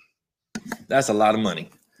 That's a lot of money.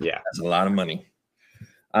 Yeah. That's a lot of money.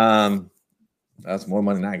 That's more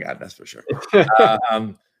money than I got. That's for sure.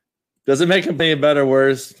 Does it make him any better or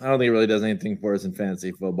worse? I don't think it really does anything for us in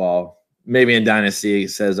fantasy football. Maybe in Dynasty, it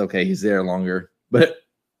says, okay, he's there longer. But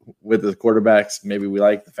with the quarterbacks, maybe we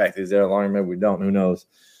like the fact that he's there longer. Maybe we don't. Who knows?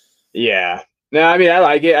 Yeah. No, I mean, I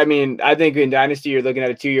like it. I mean, I think in Dynasty, you're looking at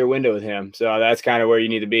a 2-year window with him. So that's kind of where you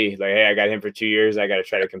need to be. Like, hey, I got him for 2 years. I got to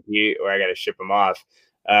try to compete or I got to ship him off.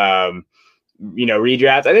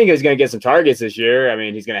 Redraft. I think he's going to get some targets this year. I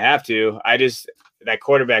mean, he's going to have to. That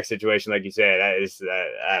quarterback situation, like you said, I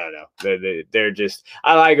don't know. They're just,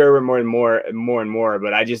 I like Herbert more and more,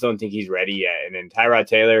 but I just don't think he's ready yet. And then Tyrod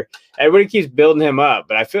Taylor, everybody keeps building him up,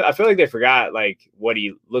 but I feel like they forgot like what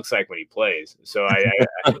he looks like when he plays. So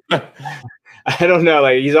I don't know.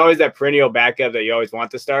 Like he's always that perennial backup that you always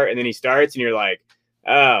want to start, and then he starts, and you're like,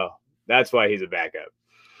 oh, that's why he's a backup.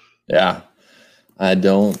 Yeah, I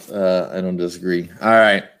don't disagree. All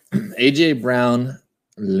right, AJ Brown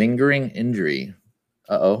lingering injury.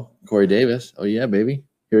 Corey Davis. Oh yeah, baby,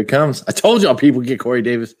 here it comes. I told y'all people get Corey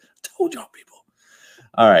Davis. I told y'all people.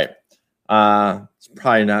 All right, it's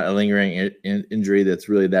probably not a lingering injury that's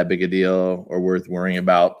really that big a deal or worth worrying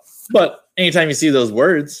about. But anytime you see those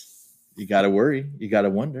words, you got to worry. You got to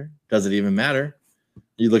wonder. Does it even matter? Are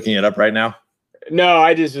you looking it up right now? No,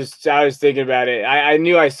 I was thinking about it. I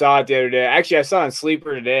knew I saw it the other day. Actually, I saw it on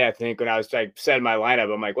Sleeper today, I think, when I was like setting my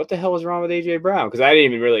lineup. I'm like, what the hell was wrong with AJ Brown? Because I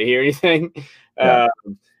didn't even really hear anything. Yeah.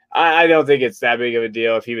 I don't think it's that big of a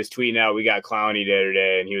deal. If he was tweeting out, we got Clowney the other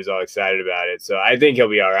day, and he was all excited about it. So I think he'll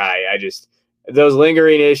be all right. Those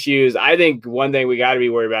lingering issues, I think one thing we got to be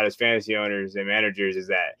worried about as fantasy owners and managers is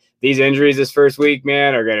that these injuries this first week,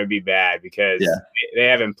 man, are going to be bad because they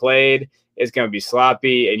haven't played. It's going to be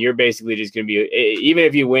sloppy, and you're basically just going to be. Even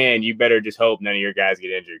if you win, you better just hope none of your guys get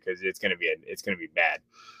injured because it's going to be bad.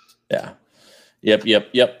 Yeah. Yep.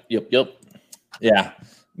 Yeah.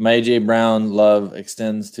 My AJ Brown love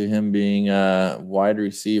extends to him being a wide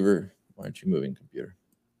receiver. Why aren't you moving, computer?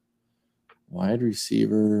 Wide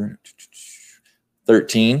receiver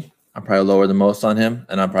 13. I'm probably lower than most on him,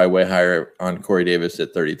 and I'm probably way higher on Corey Davis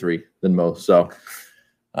at 33 than most. So.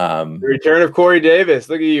 The return of Corey Davis.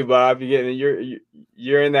 Look at you, Bob.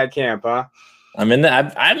 You're in that camp, huh? I'm in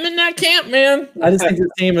that camp, man. I just think the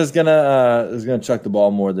team is gonna chuck the ball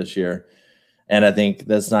more this year, and I think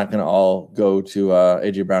that's not gonna all go to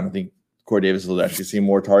AJ Brown. I think Corey Davis will actually see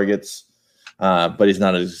more targets, but he's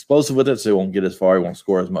not as explosive with it, so he won't get as far. He won't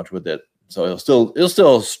score as much with it, so he'll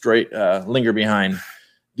still straight linger behind.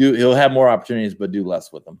 He'll have more opportunities, but do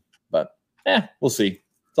less with them. But we'll see.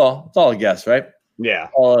 It's all a guess, right? Yeah.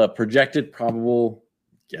 All a projected, probable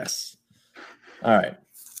guess. All right.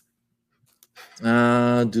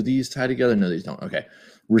 Do these tie together? No, these don't. Okay.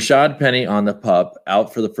 Rashad Penny on the PUP,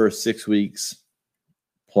 out for the first 6 weeks.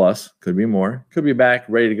 Plus, could be more. Could be back,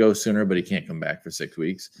 ready to go sooner, but he can't come back for 6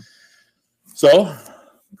 weeks. So,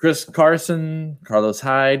 Chris Carson, Carlos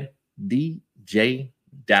Hyde, DJ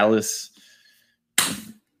Dallas.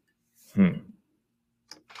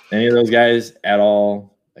 Any of those guys at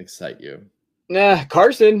all excite you? Nah,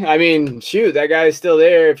 Carson. I mean, shoot, that guy is still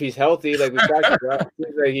there if he's healthy, like we talked about.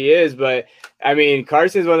 Seems like he is, but I mean,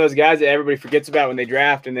 Carson's one of those guys that everybody forgets about when they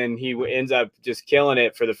draft, and then he ends up just killing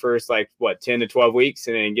it for the first 10 to 12 weeks,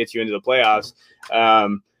 and then gets you into the playoffs.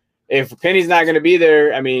 If Penny's not going to be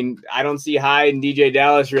there, I mean, I don't see Hyde and DJ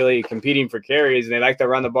Dallas really competing for carries, and they like to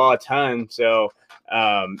run the ball a ton, so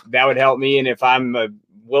that would help me. And if I'm a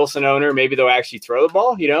Wilson owner, maybe they'll actually throw the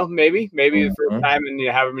ball. Maybe the first time in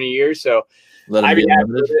however many years. So. I'd be happy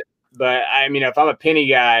with it, but I mean, if I'm a Penny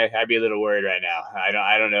guy, I'd be a little worried right now. I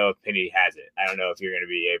don't know if Penny has it. I don't know if you're going to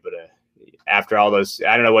be able to, after all those.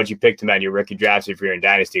 I don't know what you picked him at your rookie drafts if you're in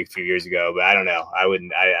Dynasty a few years ago, but I don't know. I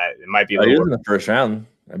wouldn't. It might be. He was in the first round.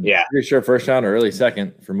 I'm pretty sure first round or early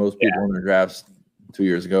second for most people in their drafts 2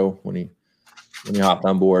 years ago when he hopped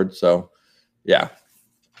on board. So, yeah,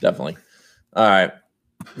 definitely. All right,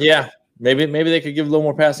 maybe they could give a little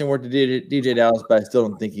more passing work to DJ Dallas, but I still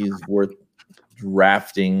don't think he's worth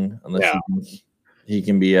drafting unless he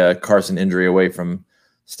can be a Carson injury away from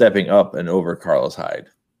stepping up and over Carlos Hyde,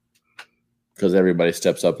 because everybody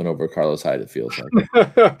steps up and over Carlos Hyde, it feels like.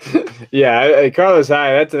 Carlos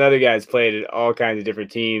Hyde, that's another guy that's played at all kinds of different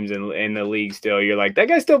teams in the league still. You're like, that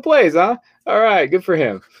guy still plays, huh? All right, good for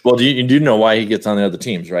him. Well, you do know why he gets on the other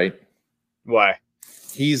teams, right? Why?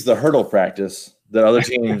 He's the hurdle practice that other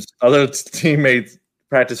teammates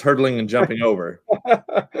practice hurdling and jumping over.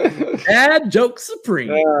 Dad joke supreme.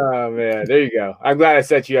 Oh man, there you go. I'm glad I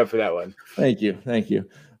set you up for that one. Thank you.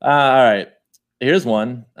 All right, here's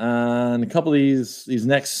one. And a couple of these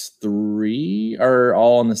next three are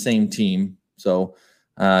all on the same team. So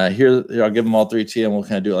Here, I'll give them all three to you, and we'll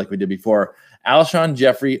kind of do it like we did before. Alshon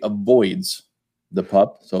Jeffrey avoids the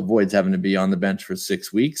pup, so avoids having to be on the bench for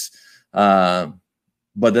 6 weeks.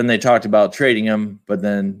 But then they talked about trading him, but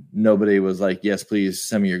then nobody was like, yes, please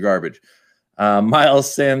send me your garbage.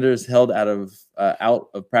 Miles Sanders held out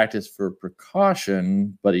of practice for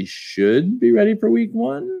precaution, but he should be ready for week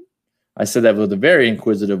 1. I said that with a very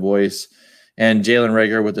inquisitive voice. And Jalen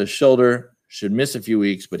Reagor with his shoulder should miss a few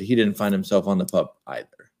weeks, but he didn't find himself on the pup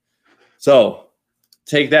either. So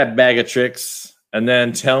take that bag of tricks and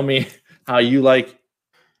then tell me how you like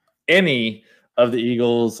any of the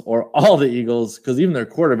Eagles or all the Eagles, because even their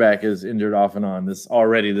quarterback is injured off and on this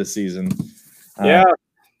season. Yeah.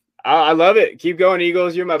 I love it. Keep going,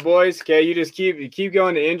 Eagles. You're my boys. Okay, you just keep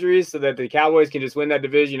going to injuries so that the Cowboys can just win that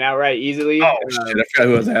division outright easily. Oh, shit, I forgot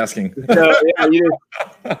who I was asking. So,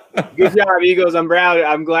 yeah, good job, Eagles. I'm proud.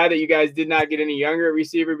 I'm glad that you guys did not get any younger at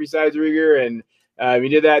receiver besides Reagor, and you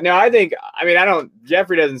did that. No,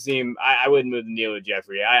 Jeffrey doesn't seem. I wouldn't move the needle with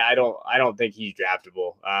Jeffrey. I don't think he's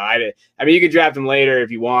draftable. I mean, you could draft him later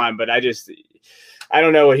if you want, but I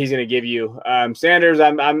don't know what he's going to give you. Sanders,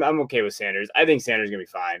 I'm okay with Sanders. I think Sanders is going to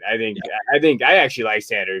be fine. I actually like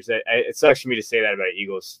Sanders. It sucks for me to say that about an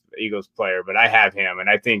Eagles player, but I have him, and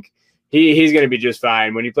I think he's going to be just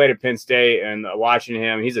fine. When he played at Penn State and watching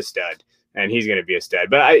him, he's a stud, and he's going to be a stud.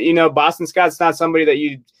 But Boston Scott's not somebody that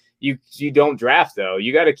you don't draft though.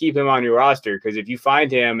 You got to keep him on your roster because if you find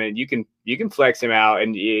him and you can flex him out,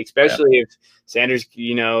 and especially if Sanders,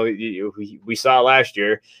 we saw it last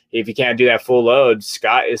year. If you can't do that full load,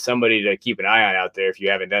 Scott is somebody to keep an eye on out there if you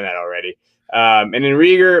haven't done that already. And then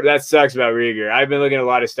Reagor, that sucks about Reagor. I've been looking at a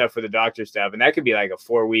lot of stuff for the doctor stuff, and that could be like a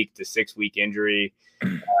 4-week to 6-week injury.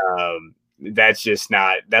 That's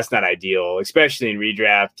not ideal, especially in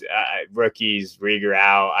redraft. Rookies, Reagor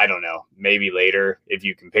out. I don't know. Maybe later if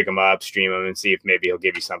you can pick him up, stream him, and see if maybe he'll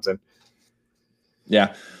give you something.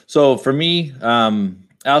 Yeah. So for me,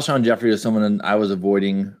 Alshon Jeffrey is someone I was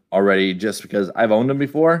avoiding already just because I've owned him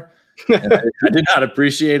before. And I did not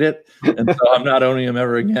appreciate it. And so I'm not owning him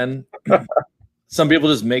ever again. Some people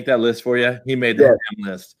just make that list for you. He made the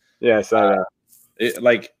damn list. Yes.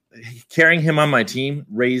 Carrying him on my team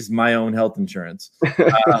raised my own health insurance.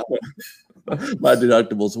 My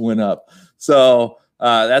deductibles went up. So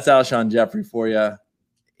that's Alshon Jeffrey for you.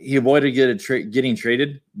 He avoided getting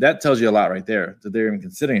traded. That tells you a lot right there that they're even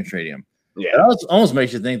considering trading him. Yeah, it almost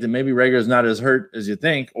makes you think that maybe Reagor is not as hurt as you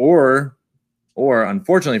think, or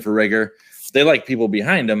unfortunately for Reagor, they like people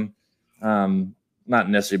behind him, not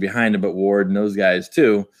necessarily behind him, but Ward and those guys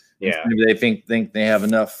too. Yeah, maybe they think they have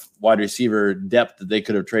enough wide receiver depth that they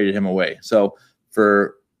could have traded him away. So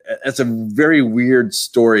that's a very weird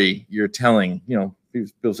story you're telling.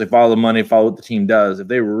 People say follow the money, follow what the team does. If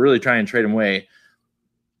they were really trying to trade him away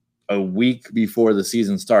a week before the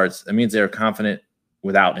season starts, that means they're confident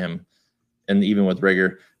without him. And even with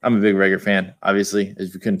Reagor, I'm a big Reagor fan, obviously,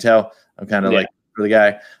 as you couldn't tell. I'm kind of like for the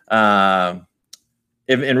guy.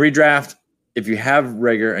 If in redraft, if you have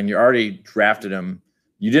Reagor and you already drafted him,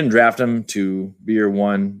 you didn't draft him to be your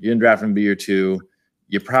 1. You didn't draft him to be your 2.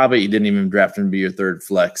 You didn't even draft him to be your third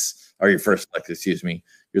flex, or your first flex,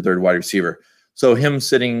 your third wide receiver. So him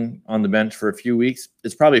sitting on the bench for a few weeks,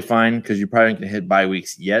 it's probably fine because you probably can't hit bye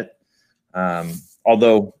weeks yet.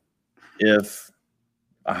 Although if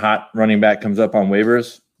a hot running back comes up on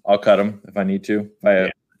waivers, I'll cut him if I need to.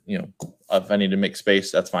 If I need to make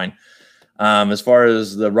space, that's fine. As far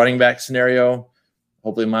as the running back scenario,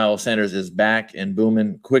 hopefully Miles Sanders is back and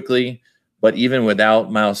booming quickly. But even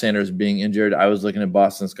without Miles Sanders being injured, I was looking at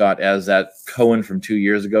Boston Scott as that Cohen from 2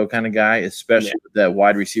 years ago kind of guy, especially with that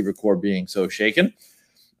wide receiver core being so shaken.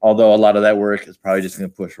 Although a lot of that work is probably just going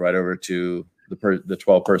to push right over to the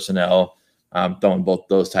 12 personnel, throwing both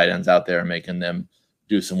those tight ends out there and making them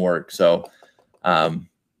do some work. So,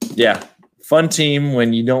 fun team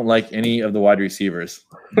when you don't like any of the wide receivers,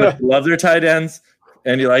 but you love their tight ends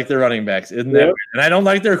and you like their running backs, isn't that weird? And I don't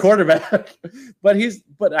like their quarterback, but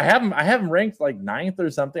I have him ranked like 9th or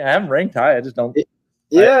something. I have him ranked high. I just don't.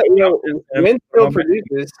 Yeah, Wentz still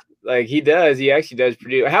produces like he does. He actually does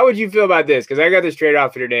produce. How would you feel about this? Because I got this trade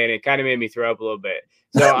off today, and it kind of made me throw up a little bit.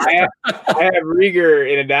 So I have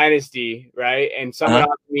Reagor in a dynasty, right? And someone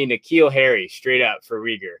offered me N'Keal Harry straight up for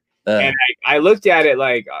Reagor. And I looked at it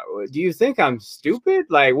like, do you think I'm stupid?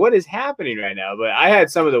 Like, what is happening right now? But I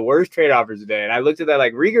had some of the worst trade offers today. And I looked at that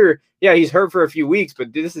like Reagor, yeah, he's hurt for a few weeks,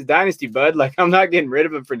 but this is dynasty, bud. Like, I'm not getting rid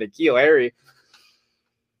of him for N'Keal Harry.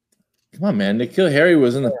 Come on, man. N'Keal Harry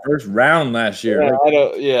was in the first round last year.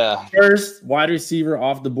 Yeah, First wide receiver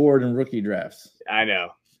off the board in rookie drafts. I know.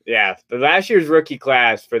 Yeah, the last year's rookie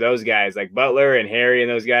class for those guys like Butler and Harry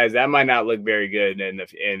and those guys, that might not look very good.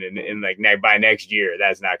 In like by next year,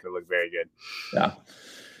 that's not going to look very good.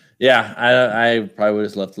 Yeah. I probably would have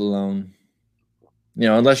just left it alone. You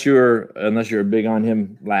know, unless you were big on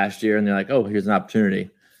him last year and they're like, oh, here's an opportunity.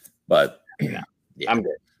 But yeah. I'm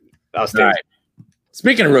good. I'll stay. All right.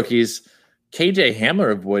 Speaking of rookies, KJ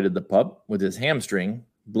Hamler avoided the pup with his hamstring,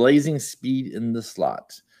 blazing speed in the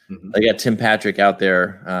slot. They got Tim Patrick out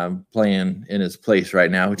there playing in his place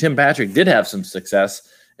right now. Tim Patrick did have some success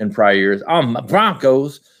in prior years on the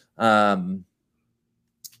Broncos. But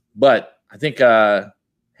I think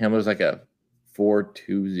Hamler's like a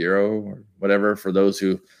 4.20 or whatever for those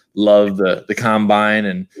who love the combine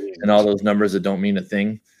and all those numbers that don't mean a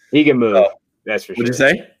thing. He can move. That's for sure. What'd you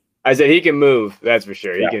say? I said he can move. That's for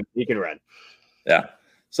sure. Yeah. He can run. Yeah.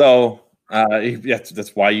 So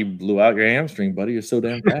that's why you blew out your hamstring, buddy. You're so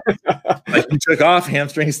damn fast. Like you took off,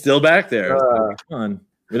 hamstring's still back there. Come on.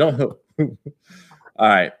 We don't. All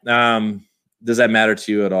right. Does that matter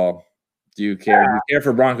to you at all? Do you care? Do you care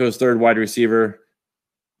for Broncos' third wide receiver?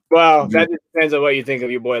 Well, that just depends on what you think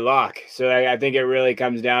of your boy Locke. So I think it really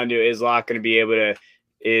comes down to, is Locke going to be able to?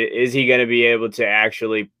 Is he going to be able to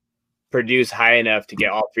actually produce high enough to get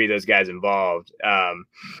all three of those guys involved?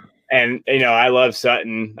 And you know, I love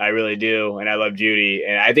Sutton, I really do, and I love Judy,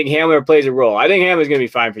 and I think Hamler plays a role. I think Hamler's going to be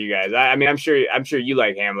fine for you guys. I mean, I'm sure you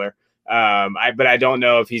like Hamler, but I don't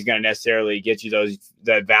know if he's going to necessarily get you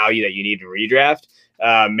the value that you need to redraft.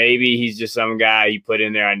 Maybe he's just some guy you put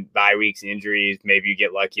in there on bye weeks and injuries. Maybe you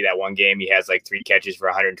get lucky that one game he has like 3 catches for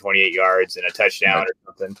 128 yards and a touchdown or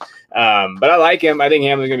something. But I like him. I think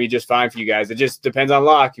Hamler's going to be just fine for you guys. It just depends on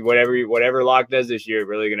Locke. Whatever Locke does this year,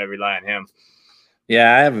 really going to rely on him.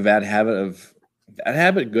 Yeah, I have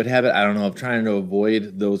a good habit. I don't know, of trying to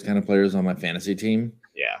avoid those kind of players on my fantasy team.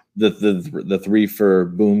 Yeah, the 3 for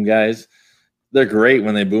boom guys, they're great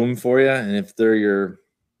when they boom for you, and if they're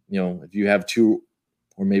if you have 2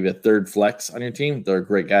 or maybe a third flex on your team, they're a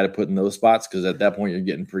great guy to put in those spots because at that point you're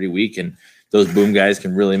getting pretty weak, and those boom guys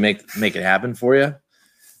can really make it happen for you.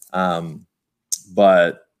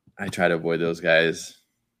 But I try to avoid those guys,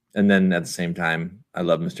 and then at the same time, I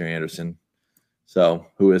love Mr. Anderson. So,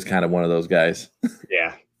 who is kind of one of those guys?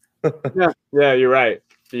 Yeah, you're right.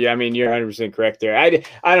 Yeah, I mean, you're 100% correct there. I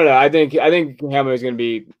don't know. I think Hamler's going to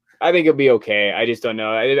be. I think he'll be okay. I just don't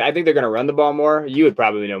know. I think they're going to run the ball more. You would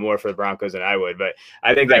probably know more for the Broncos than I would, but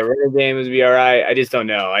I think that running game is be all right. I just don't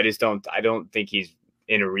know. I don't think he's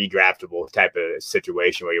in a redraftable type of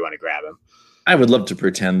situation where you want to grab him. I would love to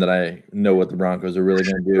pretend that I know what the Broncos are really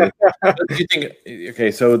going to do. Do you think?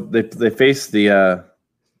 Okay, so they face the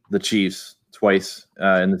Chiefs twice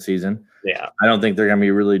in the season. Yeah. I don't think they're going to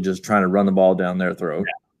be really just trying to run the ball down their throat.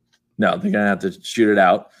 Yeah. No, they're going to have to shoot it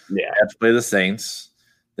out. Yeah. They have to play the Saints.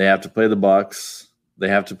 They have to play the Bucks. They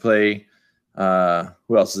have to play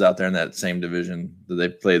who else is out there in that same division that they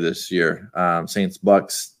play this year? Saints,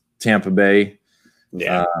 Bucks, Tampa Bay.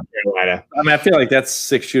 Yeah. Carolina. I mean, I feel like that's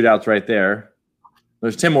 6 shootouts right there.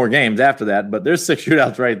 There's 10 more games after that, but there's 6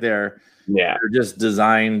 shootouts right there. Yeah. They're just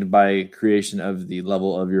designed by creation of the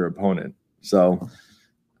level of your opponent. So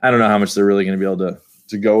I don't know how much they're really going to be able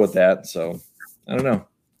to go with that. So I don't know.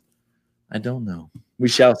 We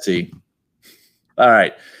shall see. All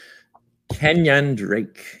right. Kenyon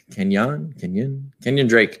Drake,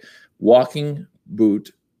 walking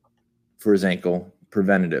boot for his ankle,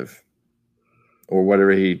 preventative, or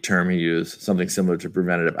whatever term he used, something similar to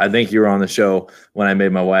preventative. I think you were on the show when I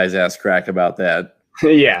made my wise ass crack about that.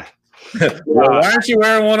 Yeah. Well, why aren't you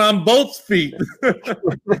wearing one on both feet?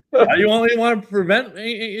 You only want to prevent an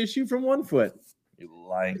issue from one foot. You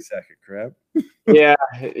lying sack of crap. Yeah.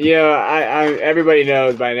 I everybody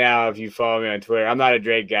knows by now, if you follow me on Twitter, I'm not a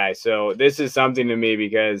Drake guy. So this is something to me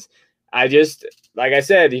because I just, like I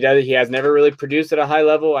said, he has never really produced at a high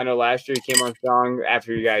level. I know last year he came on strong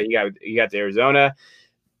after he got to Arizona.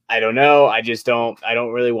 I don't know. I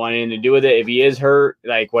don't really want anything to do with it. If he is hurt,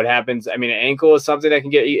 like what happens? I mean, an ankle is something that can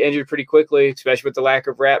get injured pretty quickly, especially with the lack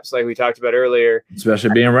of reps, like we talked about earlier. Especially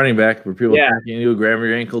being a running back, where people attacking you, grabbing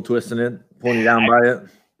your ankle, twisting it, pulling you down by it.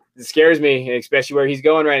 It scares me, especially where he's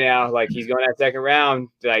going right now. Like he's going that second round,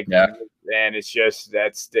 and it's just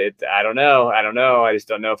that's it. I don't know. I just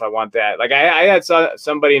don't know if I want that. Like I had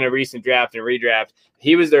somebody in a recent draft and redraft.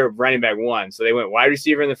 He was their running back 1, so they went wide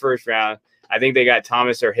receiver in the first round. I think they got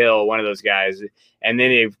Thomas or Hill, one of those guys, and then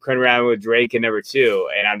they come around with Drake in number 2.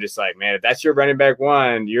 And I'm just like, man, if that's your running back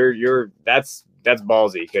 1, that's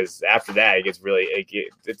ballsy, because after that it gets really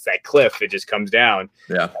it's that cliff. It just comes down.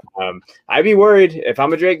 Yeah. I'd be worried if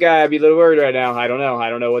I'm a Drake guy. I'd be a little worried right now. I don't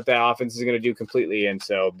know what that offense is going to do completely, and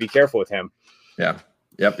so be careful with him. Yeah.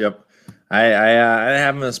 Yep. I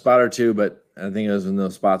have him in a spot or two, but I think it was in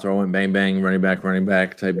those spots where I went bang, bang, running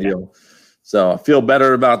back type deal. So I feel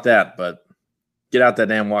better about that, but get out that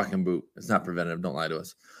damn walking boot. It's not preventative. Don't lie to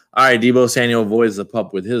us. All right, Deebo Samuel avoids the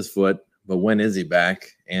pup with his foot, but when is he back?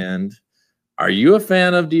 And are you a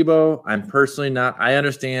fan of Deebo? I'm personally not. I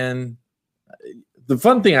understand. The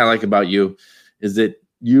fun thing I like about you is that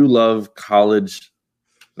you love college.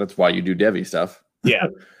 That's why you do Devy stuff. Yeah.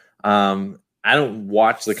 I don't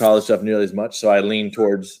watch the college stuff nearly as much, so I lean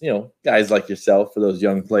towards, guys like yourself for those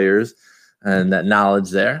young players and that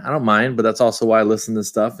knowledge there. I don't mind, but that's also why I listen to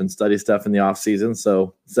stuff and study stuff in the off season.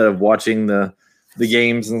 So instead of watching the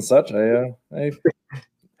games and such, I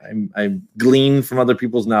glean from other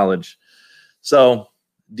people's knowledge. So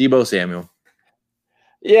Deebo Samuel.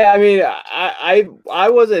 Yeah, I mean, I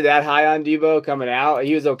wasn't that high on Deebo coming out.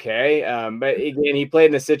 He was okay, but again, he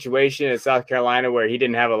played in a situation in South Carolina where he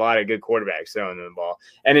didn't have a lot of good quarterbacks throwing him the ball,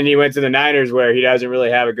 and then he went to the Niners where he doesn't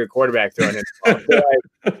really have a good quarterback throwing him the ball.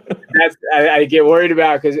 So I get worried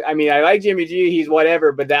about, because I mean, I like Jimmy G, he's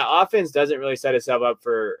whatever, but that offense doesn't really set itself up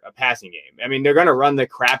for a passing game. I mean, they're going to run the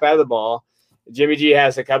crap out of the ball. Jimmy G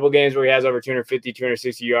has a couple games where he has over 250,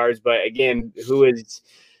 260 yards, but again,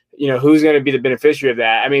 who's going to be the beneficiary of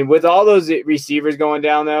that? I mean, with all those receivers going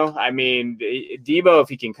down, though, I mean, Deebo, if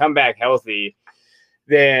he can come back healthy,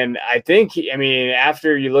 then I think,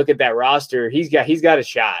 after you look at that roster, he's got a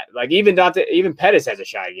shot. Like even Pettis has a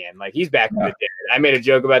shot again. Like he's back from the dead. I made a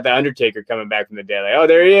joke about the Undertaker coming back from the dead. Like, oh,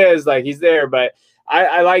 there he is. Like he's there. But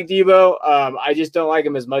I like Deebo. I just don't like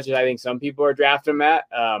him as much as I think some people are drafting him at.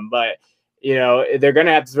 But they're going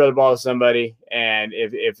to have to throw the ball to somebody. And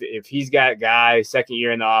if he's got a guy second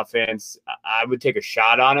year in the offense, I would take a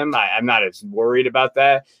shot on him. I'm not as worried about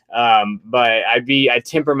that. But I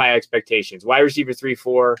temper my expectations. Wide receiver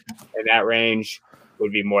 3-4 in that range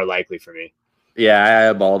would be more likely for me. Yeah,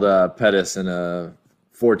 I eyeballed Pettis in a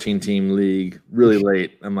 14-team league really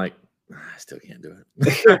late. I'm like, I still can't do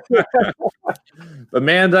it. But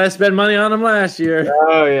man, did I spend money on him last year?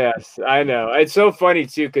 Oh yes, I know. It's so funny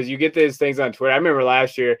too, because you get these things on Twitter. I remember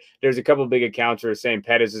last year there's a couple big accounts who were saying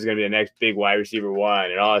Pettis is going to be the next big wide receiver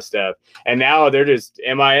 1 and all that stuff. And now they're just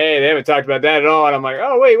MIA. They haven't talked about that at all. And I'm like,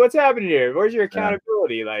 oh wait, what's happening here? Where's your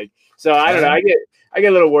accountability? Yeah. Like, so I don't know. I get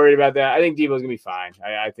a little worried about that. I think Deebo's gonna be fine.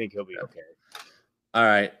 I think he'll be okay. All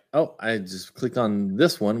right. Oh, I just clicked on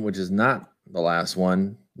this one, which is not the last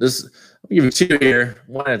one. I'll give you two here,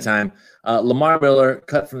 one at a time. Lamar Miller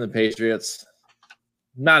cut from the Patriots.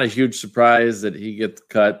 Not a huge surprise that he gets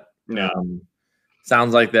cut. No.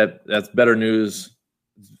 Sounds like that's better news.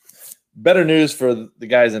 Better news for the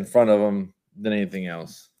guys in front of him than anything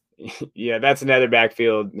else. Yeah, that's another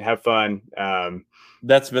backfield. Have fun.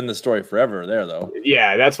 That's been the story forever there, though.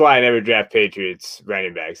 Yeah, that's why I never draft Patriots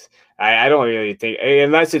running backs. I don't really think,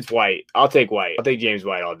 unless it's White. I'll take White. I'll take James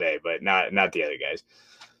White all day, but not the other guys.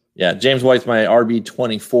 Yeah, James White's my RB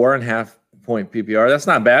 24.5 point PPR. That's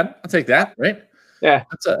not bad. I'll take that, right? Yeah.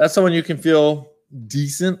 That's someone you can feel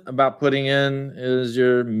decent about putting in as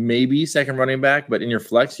your maybe second running back, but in your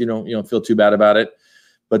flex, you don't feel too bad about it.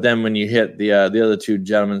 But then when you hit the other two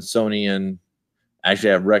gentlemen, Sony and actually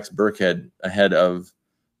I have Rex Burkhead ahead of,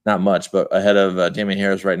 not much, but ahead of Damian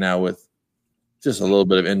Harris right now with just a little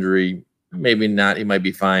bit of injury. Maybe not. He might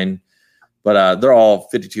be fine. But they're all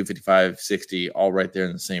 52, 55, 60, all right there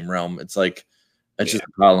in the same realm. It's like it's just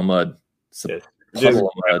a pile of mud. It's a puddle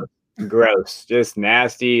of mud. Gross. Just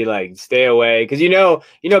nasty. Like, stay away. Because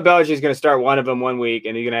Belichick's going to start one of them one week,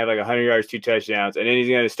 and he's going to have like 100 yards, 2 touchdowns. And then he's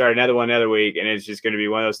going to start another one another week, and it's just going to be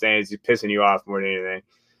one of those things just pissing you off more than anything.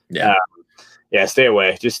 Yeah. Yeah, stay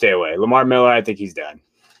away. Just stay away. Lamar Miller, I think he's done.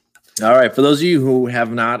 All right. For those of you who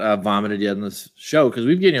have not vomited yet on this show, because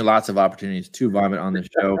we've given you lots of opportunities to vomit on this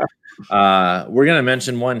show, we're going to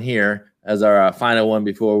mention one here as our final one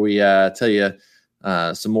before we tell you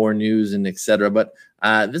some more news and etc. But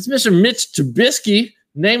this is Mr. Mitch Trubisky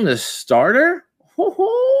named the starter.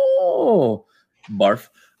 Barf.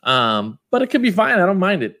 But it could be fine. I don't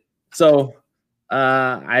mind it. So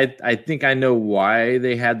I think I know why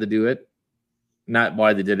they had to do it. Not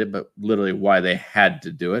why they did it, but literally why they had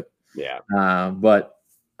to do it. Yeah. But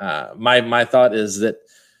my thought is that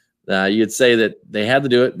you'd say that they had to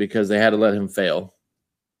do it because they had to let him fail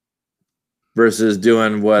versus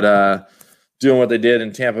doing what they did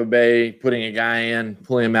in Tampa Bay, putting a guy in,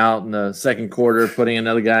 pulling him out in the second quarter, putting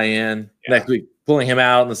another guy in, next week pulling him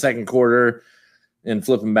out in the second quarter and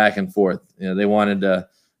flipping back and forth. They wanted to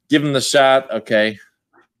give him the shot. Okay.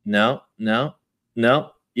 No.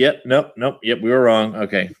 Yep. Nope. Yep. We were wrong.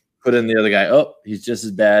 Okay. Put in the other guy. Oh, he's just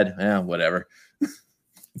as bad. Yeah, whatever.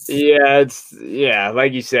 Yeah,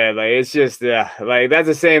 like you said, like it's just like that's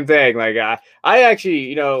the same thing. Like I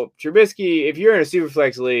actually, Trubisky, if you're in a super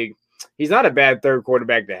flex league, he's not a bad third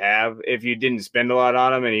quarterback to have if you didn't spend a lot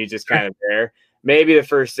on him and he's just kind of there. Maybe the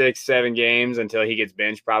first 6-7 games until he gets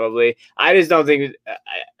benched, probably. I just don't think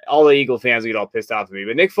all the Eagle fans get all pissed off at me.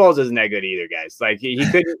 But Nick Foles isn't that good either, guys. Like he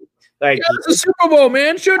couldn't. Like yeah, it's a Super Bowl,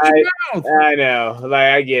 man. Shut your mouth. I know. Like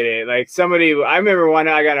I get it. Like I remember one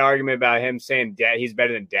I got an argument about him saying he's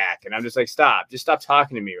better than Dak, and I'm just like, just stop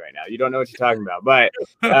talking to me right now. You don't know what you're talking about. But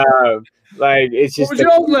like it's just. What was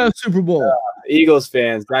your last Super Bowl? Eagles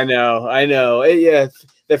fans. I know. Yeah.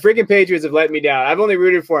 The freaking Patriots have let me down. I've only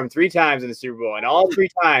rooted for them 3 times in the Super Bowl, and all 3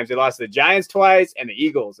 times they lost to the Giants twice and the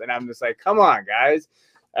Eagles. And I'm just like, come on, guys.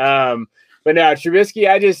 But now Trubisky,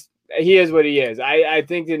 he is what he is. I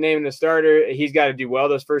think the name of the starter, he's got to do well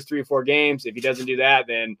those first 3 or 4 games. If he doesn't do that,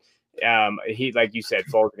 then he, like you said,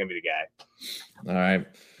 Foles is going to be the guy. All right.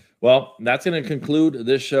 Well, that's going to conclude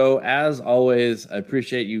this show. As always, I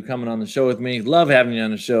appreciate you coming on the show with me. Love having you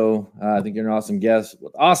on the show. I think you're an awesome guest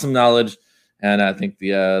with awesome knowledge, and I think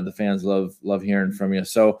the fans love hearing from you.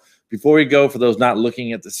 So before we go, for those not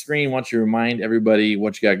looking at the screen, why don't you remind everybody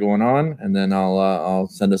what you got going on, and then I'll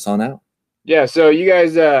send us on out. Yeah, so you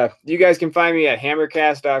guys can find me at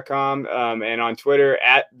hammercast.com and on Twitter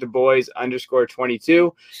at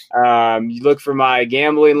 @theboys_22. You look for my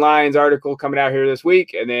Gambling Lines article coming out here this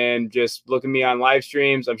week, and then just look at me on live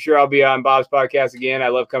streams. I'm sure I'll be on Bob's podcast again. I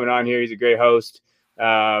love coming on here. He's a great host.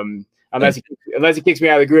 Unless he kicks me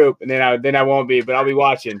out of the group, and then I won't be, but I'll be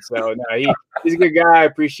watching. So no, he's a good guy. I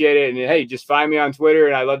appreciate it. And hey, just find me on Twitter,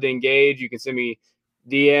 and I love to engage. You can send me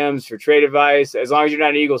DMs for trade advice, as long as you're not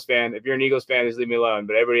an Eagles fan. If you're an Eagles fan, just leave me alone.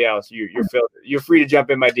 But everybody else, you're free to jump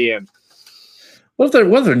in my DM. What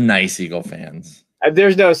if they're nice Eagle fans?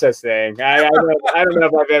 There's no such thing. I don't know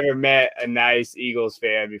if I've ever met a nice Eagles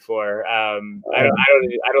fan before. I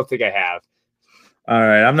don't think I have. All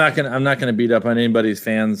right, I'm not gonna beat up on anybody's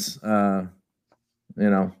fans. I'm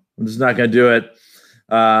just not gonna do it.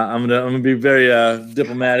 I'm gonna be very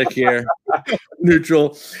diplomatic here,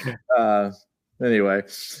 neutral. Anyway,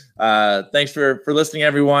 thanks for listening,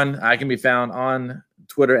 everyone. I can be found on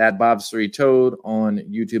Twitter at Bob's3Toad, on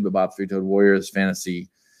YouTube at Bob's3Toad Warriors Fantasy.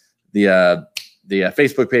 The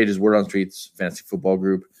Facebook page is Word on Streets Fantasy Football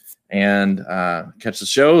Group. And catch the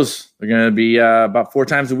shows. They're going to be about 4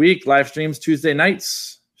 times a week. Live streams Tuesday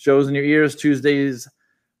nights. Shows in your ears Tuesdays,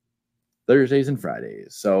 Thursdays, and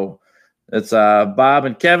Fridays. So it's Bob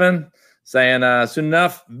and Kevin saying soon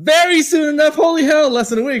enough, very soon enough, holy hell, less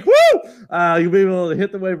than a week. Woo! You'll be able to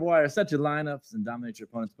hit the waiver wire, set your lineups, and dominate your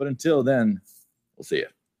opponents. But until then, we'll see you.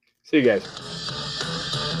 See you guys.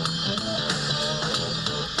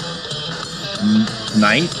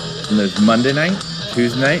 Tonight, and there's Monday night,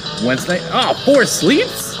 Tuesday night, Wednesday night. 4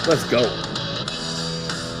 sleeps? Let's go.